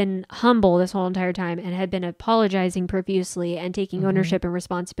have been humble this whole entire time and had been apologizing profusely and taking ownership and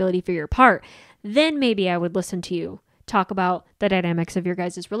responsibility for your part, then maybe I would listen to you. Talk about the dynamics of your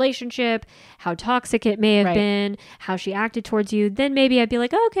guys' relationship, how toxic it may have been, how she acted towards you. Then maybe I'd be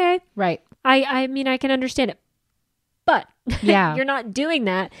like, oh, okay. Right. I mean, I can understand it. But yeah, you're not doing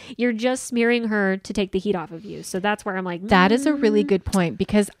that. You're just smearing her to take the heat off of you. So that's where I'm like, that is a really good point,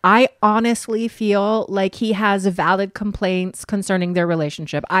 because I honestly feel like he has valid complaints concerning their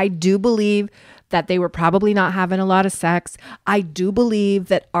relationship. I do believe that they were probably not having a lot of sex. I do believe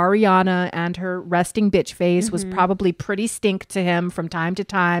that Ariana and her resting bitch face was probably pretty stink to him from time to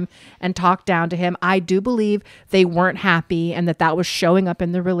time and talked down to him. I do believe they weren't happy and that was showing up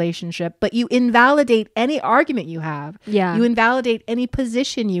in the relationship. But you invalidate any argument you have. Yeah. You invalidate any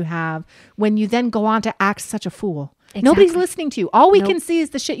position you have when you then go on to act such a fool. Exactly. Nobody's listening to you. All we can see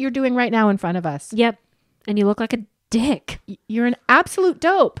is the shit you're doing right now in front of us. Yep. And you look like a dick. You're an absolute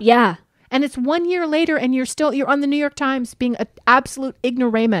dope. Yeah. And it's 1 year later and you're on the New York Times being an absolute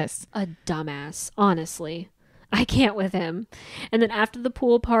ignoramus. A dumbass, honestly. I can't with him. And then after the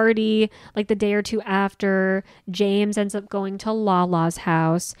pool party, like the day or two after, James ends up going to Lala's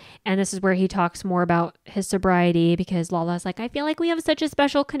house. And this is where he talks more about his sobriety, because Lala's like, I feel like we have such a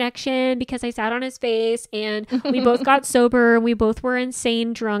special connection because I sat on his face and we both got sober. We both were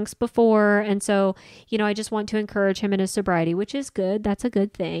insane drunks before. And so, I just want to encourage him in his sobriety, which is good. That's a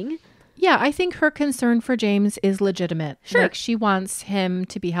good thing. Yeah, I think her concern for James is legitimate. Sure. Like, she wants him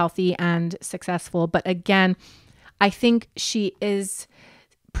to be healthy and successful. But again, I think she is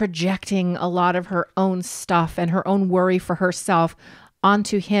projecting a lot of her own stuff and her own worry for herself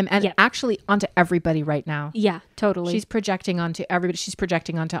onto him and actually onto everybody right now. Yeah, totally. She's projecting onto everybody. She's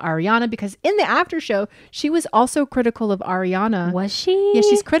projecting onto Ariana, because in the after show, she was also critical of Ariana. Was she? Yeah,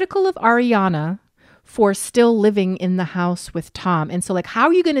 she's critical of Ariana for still living in the house with Tom. And so, like, how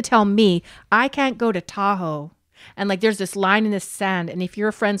are you going to tell me I can't go to Tahoe? And like, there's this line in the sand, and if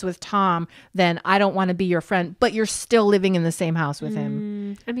you're friends with Tom, then I don't want to be your friend, but you're still living in the same house with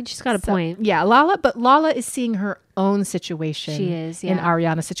him. I mean, she's got a point. Yeah, Lala is seeing her own situation. She is, in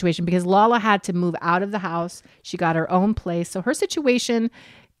Ariana's situation, because Lala had to move out of the house. She got her own place. So her situation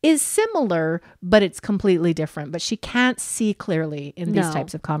is similar, but it's completely different. But she can't see clearly in these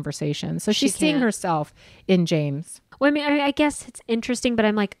types of conversations. So she's seeing herself in James. Well, I mean, I guess it's interesting, but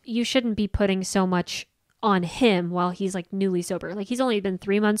I'm like, you shouldn't be putting so much on him while he's like newly sober. Like, he's only been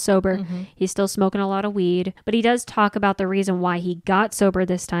 3 months sober. Mm-hmm. He's still smoking a lot of weed, but he does talk about the reason why he got sober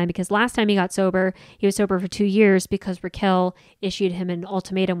this time, because last time he got sober, he was sober for 2 years because Raquel issued him an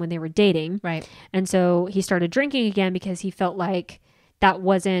ultimatum when they were dating. Right. And so he started drinking again because he felt like that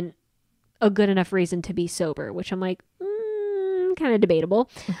wasn't a good enough reason to be sober, which I'm like, kind of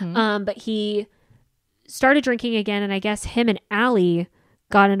debatable. Mm-hmm. But he started drinking again, and I guess him and Allie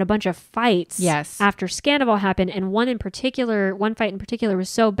got in a bunch of fights after Sandoval happened. And one fight in particular was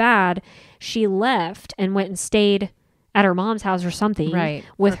so bad, she left and went and stayed at her mom's house or something. Right.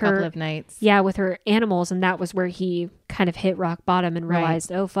 With for a couple of nights. Yeah, with her animals. And that was where he kind of hit rock bottom and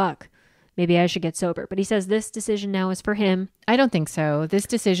realized, oh, fuck, maybe I should get sober. But he says this decision now is for him. I don't think so. This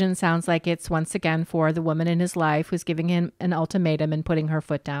decision sounds like it's once again for the woman in his life who's giving him an ultimatum and putting her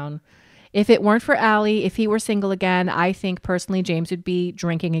foot down. If it weren't for Allie, if he were single again, I think personally James would be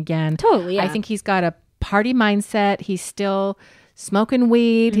drinking again. Totally, yeah. I think he's got a party mindset. He's still smoking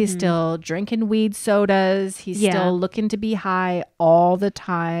weed. Mm-hmm. He's still drinking weed sodas. He's still looking to be high all the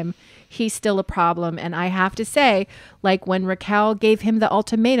time. He's still a problem. And I have to say, like, when Raquel gave him the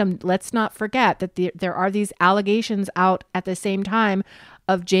ultimatum, let's not forget that there are these allegations out at the same time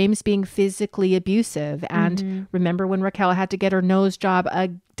of James being physically abusive. And remember when Raquel had to get her nose job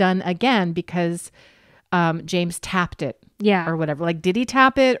done again because James tapped it. Yeah. Or whatever. Like, did he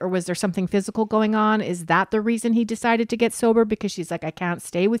tap it, or was there something physical going on? Is that the reason he decided to get sober? Because she's like, I can't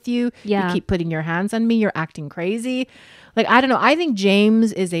stay with you. Yeah. You keep putting your hands on me. You're acting crazy. Like, I don't know. I think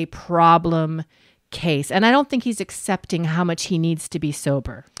James is a problem case. And I don't think he's accepting how much he needs to be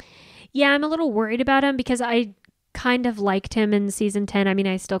sober. Yeah, I'm a little worried about him because I kind of liked him in season 10. I mean,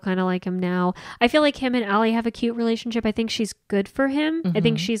 I still kind of like him now. I feel like him and Allie have a cute relationship. I think she's good for him. I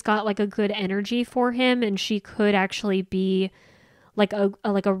think she's got like a good energy for him, and she could actually be like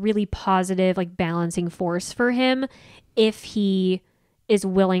a really positive, like balancing force for him if he is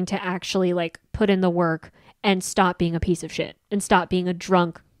willing to actually like put in the work and stop being a piece of shit and stop being a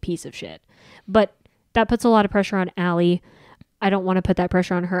drunk piece of shit. But that puts a lot of pressure on Allie. I don't want to put that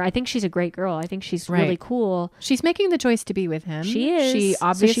pressure on her. I think she's a great girl. I think she's really cool. She's making the choice to be with him. She is. She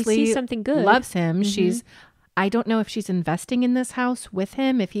obviously she sees something good. Loves him. I don't know if she's investing in this house with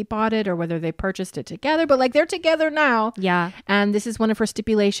him, if he bought it, or whether they purchased it together, but like, they're together now. Yeah. And this is one of her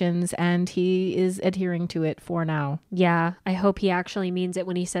stipulations, and he is adhering to it for now. Yeah. I hope he actually means it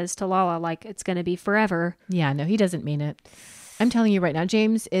when he says to Lala, like, it's going to be forever. Yeah, no, he doesn't mean it. I'm telling you right now,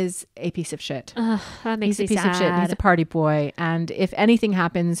 James is a piece of shit. That makes me sad. He's a piece of shit. He's a party boy. And if anything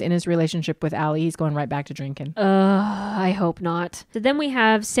happens in his relationship with Allie, he's going right back to drinking. I hope not. So then we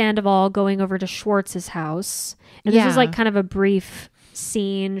have Sandoval going over to Schwartz's house. And this is like kind of a brief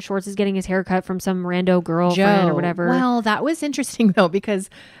scene. Schwartz is getting his hair cut from some rando girlfriend or whatever. Well, that was interesting though, because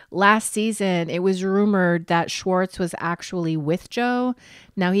last season it was rumored that Schwartz was actually with Joe.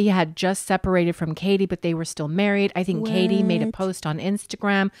 Now, he had just separated from Katie, but they were still married. I think Katie made a post on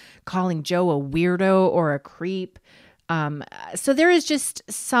Instagram calling Joe a weirdo or a creep. So there is just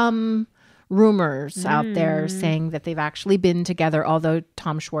some rumors out there saying that they've actually been together, although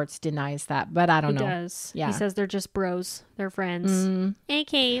Tom Schwartz denies that. But I don't know. He does. Yeah. He says they're just bros. They're friends.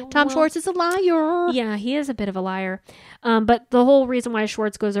 Okay. Tom Schwartz is a liar. Yeah, he is a bit of a liar. But the whole reason why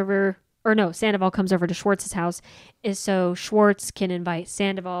Schwartz goes over or no, Sandoval comes over to Schwartz's house is so Schwartz can invite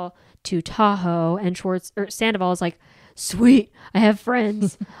Sandoval to Tahoe, and Sandoval is like, sweet, I have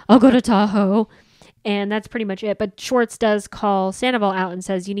friends. I'll go to Tahoe. And that's pretty much it. But Schwartz does call Sandoval out and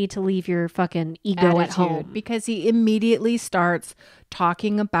says, you need to leave your fucking ego at home. Because he immediately starts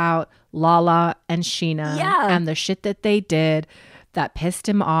talking about Lala and Sheena and the shit that they did that pissed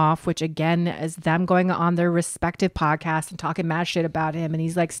him off, which again is them going on their respective podcasts and talking mad shit about him. And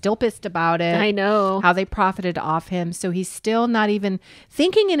he's like still pissed about it. I know. How they profited off him. So he's still not even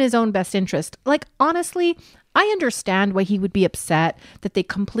thinking in his own best interest. Like, honestly, I understand why he would be upset that they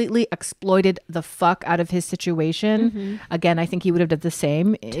completely exploited the fuck out of his situation. Again, I think he would have done the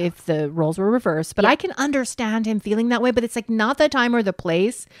same if the roles were reversed. But I can understand him feeling that way. But it's like not the time or the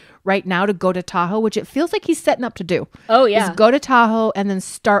place right now to go to Tahoe, which it feels like he's setting up to do. Oh, yeah. Is go to Tahoe and then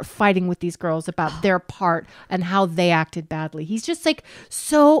start fighting with these girls about their part and how they acted badly. He's just like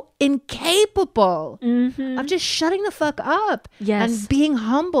so incapable of just shutting the fuck up and being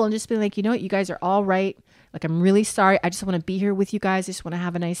humble and just being like, you know what, you guys are all right. Like, I'm really sorry. I just want to be here with you guys. I just want to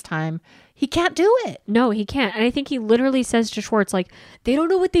have a nice time. He can't do it. No, he can't. And I think he literally says to Schwartz, like, they don't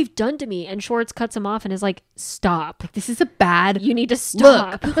know what they've done to me. And Schwartz cuts him off and is like, stop. Like, this is a bad You need to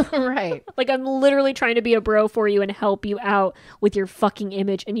stop. Right. Like, I'm literally trying to be a bro for you and help you out with your fucking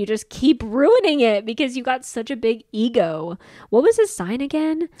image. And you just keep ruining it because you got such a big ego. What was his sign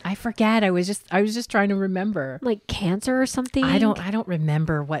again? I forget. I was just trying to remember. Like cancer or something? I don't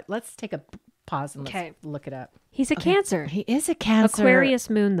remember what. Let's take a pause and let's look it up. He's a Cancer. He is a Cancer. Aquarius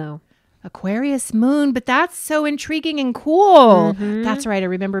moon, though. Aquarius moon, but that's so intriguing and cool. That's right. I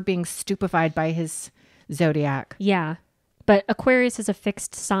remember being stupefied by his zodiac. Yeah. But Aquarius is a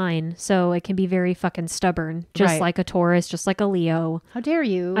fixed sign, so it can be very fucking stubborn. Just like a Taurus, just like a Leo. How dare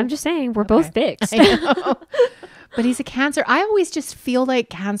you? I'm just saying, we're both fixed. I know. But he's a Cancer. I always just feel like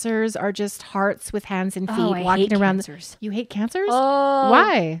Cancers are just hearts with hands and feet walking around. Cancers. You hate Cancers? Oh.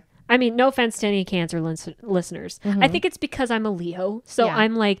 Why? I mean, no offense to any Cancer listeners. I think it's because I'm a Leo. So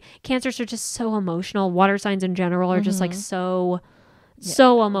I'm like, Cancers are just so emotional. Water signs in general are just like so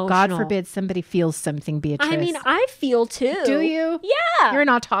emotional. God forbid somebody feels something, Beatrice. I mean, I feel too. Do you? Yeah. You're an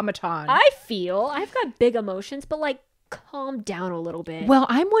automaton. I've got big emotions, but like, calm down a little bit. Well,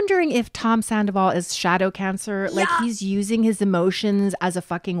 I'm wondering if Tom Sandoval is shadow Cancer. Like he's using his emotions as a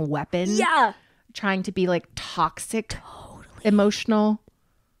fucking weapon. Yeah. Trying to be like toxic, emotional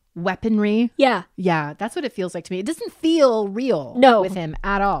weaponry. Yeah. Yeah, that's what it feels like to me. It doesn't feel real with him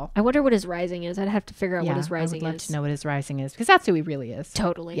at all. I wonder what his rising is. I'd have to figure out what his rising is. I would love to know what his rising is because that's who he really is.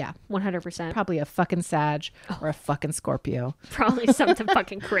 Totally. Yeah. 100%. Probably a fucking Sag or a fucking Scorpio. Probably something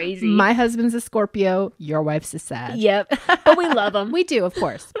fucking crazy. My husband's a Scorpio. Your wife's a Sag. Yep. But we love him. We do, of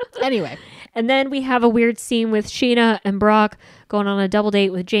course. Anyway. And then we have a weird scene with Sheena and Brock going on a double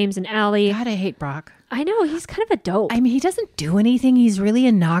date with James and Allie. God, I hate Brock. I know, he's kind of a dope. I mean, he doesn't do anything. He's really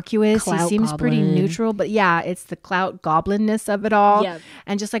innocuous. Clout he seems pretty neutral. But yeah, it's the clout goblinness of it all. Yep.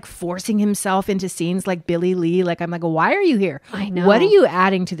 And just like forcing himself into scenes like Billy Lee. Like, I'm like, why are you here? I know. What are you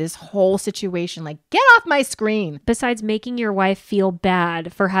adding to this whole situation? Like, get off my screen. Besides making your wife feel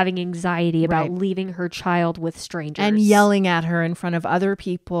bad for having anxiety about leaving her child with strangers. And yelling at her in front of other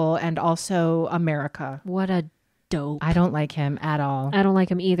people and also America. What a dope. I don't like him at all. I don't like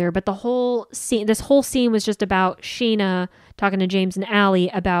him either. But this whole scene was just about Sheena talking to James and Allie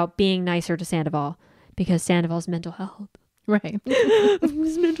about being nicer to Sandoval because Sandoval's mental health. Right.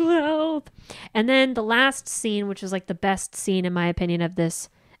 His mental health. And then the last scene, which was like the best scene in my opinion of this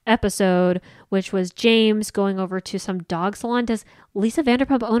episode, which was James going over to some dog salon. Does Lisa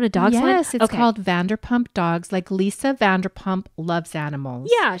Vanderpump own a dog salon? Yes, it's called Vanderpump Dogs. Like Lisa Vanderpump loves animals.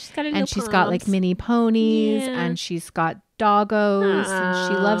 Yeah, she's got she's got like mini ponies and she's got doggos and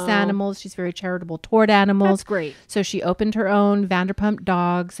she loves animals. She's very charitable toward animals. That's great. So she opened her own Vanderpump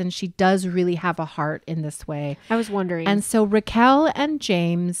Dogs and she does really have a heart in this way. I was wondering. And so Raquel and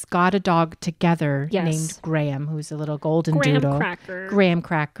James got a dog together named Graham, who's a little golden doodle. Graham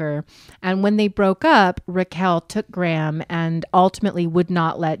Cracker. And when they broke up, Raquel took Graham and ultimately would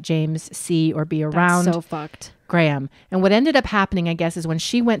not let James see or be around. That's so fucked. Graham. And what ended up happening, I guess, is when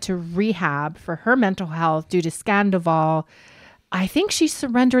she went to rehab for her mental health due to Sandoval, I think she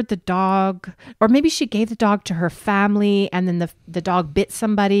surrendered the dog, or maybe she gave the dog to her family and then the dog bit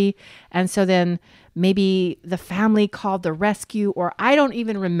somebody. And so then maybe the family called the rescue, or I don't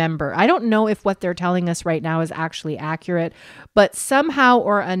even remember. I don't know if what they're telling us right now is actually accurate, but somehow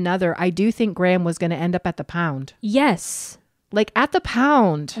or another, I do think Graham was going to end up at the pound. Yes. Like at the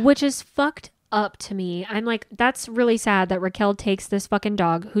pound. Which is fucked up to me. I'm like, that's really sad that Raquel takes this fucking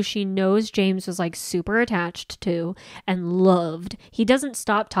dog who she knows James was like super attached to and loved. He doesn't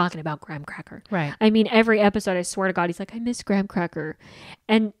stop talking about Graham Cracker. Right. I mean, every episode, I swear to God, he's like, I miss Graham Cracker.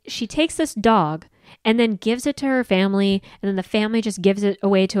 And she takes this dog and then gives it to her family, and then the family just gives it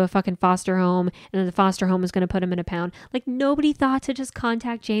away to a fucking foster home, and then the foster home is going to put him in a pound. Like, nobody thought to just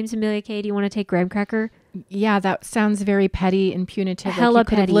contact James and be like, hey, do you want to take Graham Cracker? Yeah, that sounds very petty and punitive. Hella like you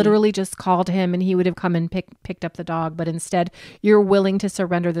could have petty. literally just called him and he would have come and picked up the dog, but instead you're willing to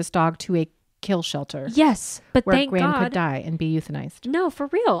surrender this dog to a kill shelter. Yes, but where thank Graham God. could die and be euthanized. No, for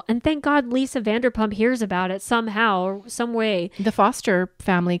real. And thank God Lisa Vanderpump hears about it somehow or some way. The Foster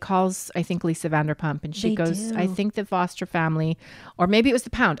family calls, I think, Lisa Vanderpump, and she They goes, do. I think the Foster family, or maybe it was the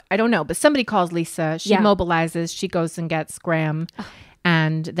Pound, I don't know, but somebody calls Lisa. She Yeah. mobilizes, she goes and gets Graham,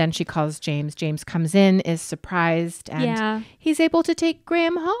 and then she calls James. James comes in, is surprised, and Yeah. he's able to take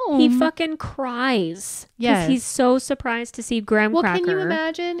Graham home. He fucking cries. Yes. Because he's so surprised to see Graham Well, Cracker. can you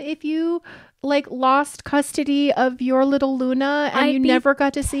imagine if you like lost custody of your little Luna and I'd you be never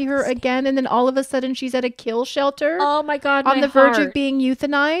got to see her again, and then all of a sudden she's at a kill shelter Oh my God, on my the verge of heart. being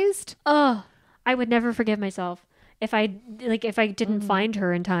euthanized? Oh, I would never forgive myself if I didn't find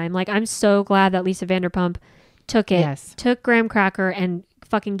her in time. Like, I'm so glad that Lisa Vanderpump took it, Yes. took Graham Cracker and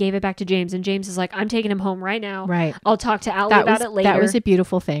fucking gave it back to James. And James is like, I'm taking him home right now. Right. I'll talk to Allie about it later. That was a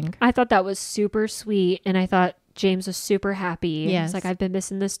beautiful thing. I thought that was super sweet. And I thought James was super happy. Yes. He's like, I've been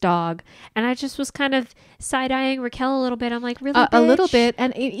missing this dog. And I just was kind of side-eyeing Raquel a little bit. I'm like, really, A little bitch? bit.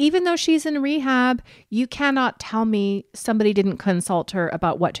 And even though she's in rehab, you cannot tell me somebody didn't consult her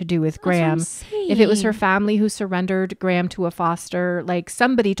about what to do with That's what I'm Graham. If it was her saying. family who surrendered Graham to a foster, like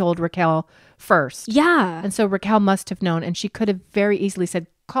somebody told Raquel first. Yeah. And so Raquel must have known, and she could have very easily said,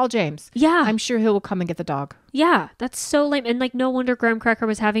 call James. Yeah. I'm sure he will come and get the dog. Yeah, that's so lame. And like, no wonder Graham Cracker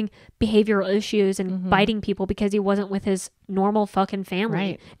was having behavioral issues and biting people because he wasn't with his normal fucking family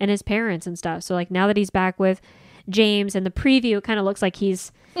Right. and his parents and stuff. So like, now that he's back with James and the preview, it kind of looks like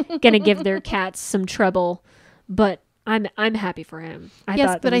he's gonna give their cats some trouble. But I'm happy for him.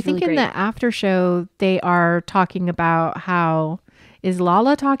 Yes, but I think in the after show, they are talking about how... Is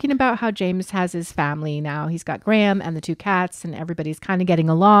Lala talking about how James has his family now? He's got Graham and the two cats, and everybody's kind of getting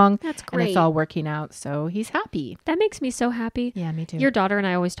along. That's And it's great. all working out, so he's happy. that makes me so happy. Yeah, me too. Your daughter and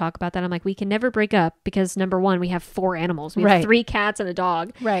I always talk about that. I'm like, we can never break up because number one, we have 4 animals. We have Right. 3 cats and a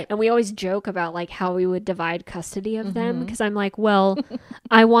dog. Right. And we always joke about like how we would divide custody of them because I'm like, well,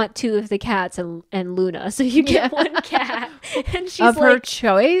 I want 2 of the cats and Luna. So you get 1 cat. And she's of her like,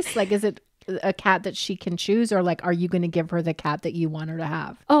 choice? Like, is it a cat that she can choose, or like, are you going to give her the cat that you want her to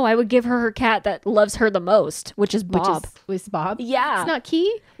have? oh, I would give her cat that loves her the most, which is Bob. Was Bob? Yeah. It's not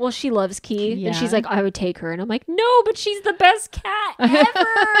Key? Well, she loves Key, and she's Yeah. like, I would take her, and I'm like, no, but she's the best cat ever.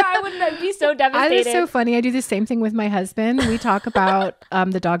 I'd be so devastated. It's so funny. I do the same thing with my husband. We talk about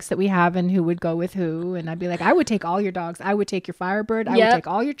the dogs that we have and who would go with who. And I'd be like, I would take all your dogs. I would take your Firebird. I would Yep. take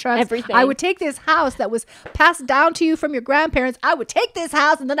all your trucks. Everything. I would take this house that was passed down to you from your grandparents. I would take this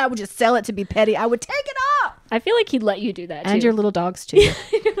house and then I would just sell it to be petty. I would take it all. I feel like he'd let you do that And too. your little dogs too.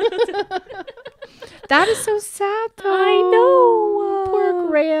 That is so sad though. I know. Poor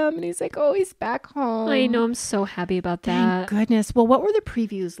Graham. And he's like, oh, he's back home. I know. I'm so happy about Thank that. goodness. Well, what were the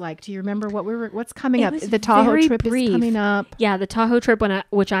previews like? Do you remember what's coming It up? was The Tahoe very trip brief. is coming up. Yeah, the Tahoe trip,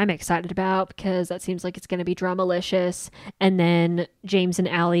 which I'm excited about because that seems like it's going to be dramalicious. And then James and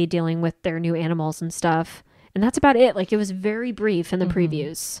Allie dealing with their new animals and stuff. And that's about it. Like, it was very brief in the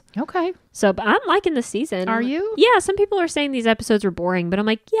previews. Okay. So, but I'm liking the season. Are you? Yeah, some people are saying these episodes were boring, but I'm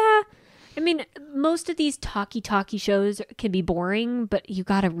like, yeah. I mean, most of these talky shows can be boring, but you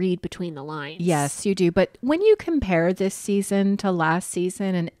got to read between the lines. Yes, you do. But when you compare this season to last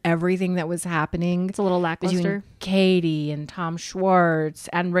season and everything that was happening, It's a little lackluster. between Katie and Tom Schwartz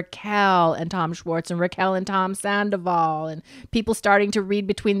and Raquel and Tom Schwartz and Raquel and Tom Sandoval and people starting to read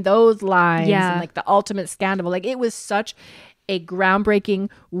between those lines Yeah. and like the ultimate scandal. Like, it was such a groundbreaking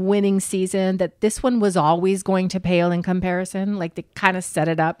winning season that this one was always going to pale in comparison. Like, they kind of set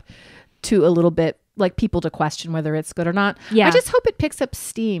it up to a little bit like people to question whether it's good or not. Yeah. I just hope it picks up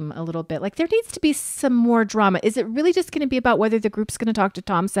steam a little bit. Like, there needs to be some more drama. Is it really just going to be about whether the group's going to talk to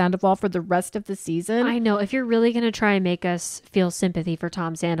Tom Sandoval for the rest of the season? I know. If you're really going to try and make us feel sympathy for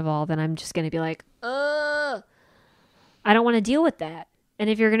Tom Sandoval, then I'm just going to be like, I don't want to deal with that. And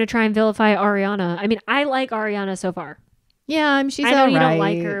if you're going to try and vilify Ariana, I mean, I like Ariana so far. Yeah, she's I know you all don't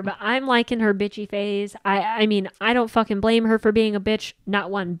like right. her, but I'm liking her bitchy phase. I mean, I don't fucking blame her for being a bitch, not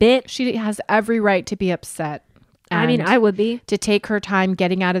one bit. She has every right to be upset I mean, and I would be. to take her time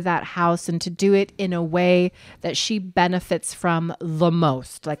getting out of that house and to do it in a way that she benefits from the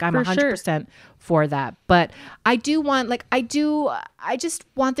most. Like I'm For 100% for that. But I do want, like, I just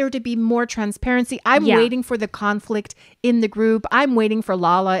want there to be more transparency. I'm waiting for the conflict in the group. I'm waiting for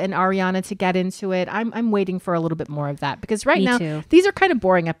Lala and Ariana to get into it. I'm waiting for a little bit more of that because right now these are kind of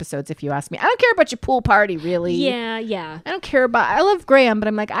boring episodes if you ask me. I don't care about your pool party, really. Yeah. I don't care about, I love Graham, but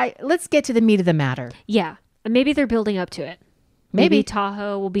I'm like, let's get to the meat of the matter. Yeah. And maybe they're building up to it. Maybe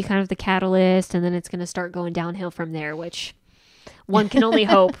Tahoe will be kind of the catalyst and then it's going to start going downhill from there, which one can only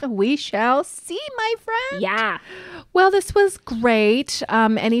hope. We shall see, my friend. Yeah. Well, this was great.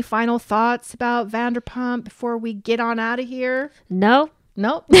 Any final thoughts about Vanderpump before we get on out of here? No.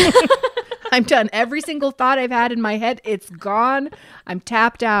 Nope. I'm done. Every single thought I've had in my head, it's gone. I'm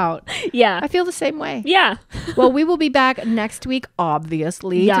tapped out. Yeah. I feel the same way. Yeah. Well, we will be back next week,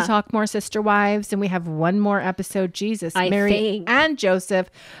 obviously, to talk more Sister Wives. And we have one more episode, Jesus, Mary and Joseph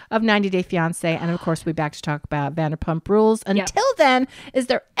of 90 Day Fiancé. And of course, we'll be back to talk about Vanderpump Rules. Until then, is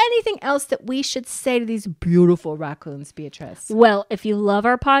there anything else that we should say to these beautiful raccoons, Beatrice? Well, if you love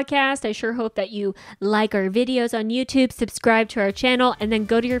our podcast, I sure hope that you like our videos on YouTube, subscribe to our channel, and then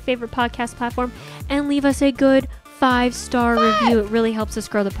go to your favorite podcast platform and leave us a good 5-star review. It really helps us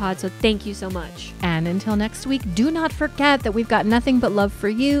grow the pod, so thank you so much. And until next week, do not forget that we've got nothing but love for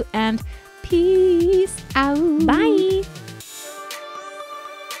you, and peace out. Bye.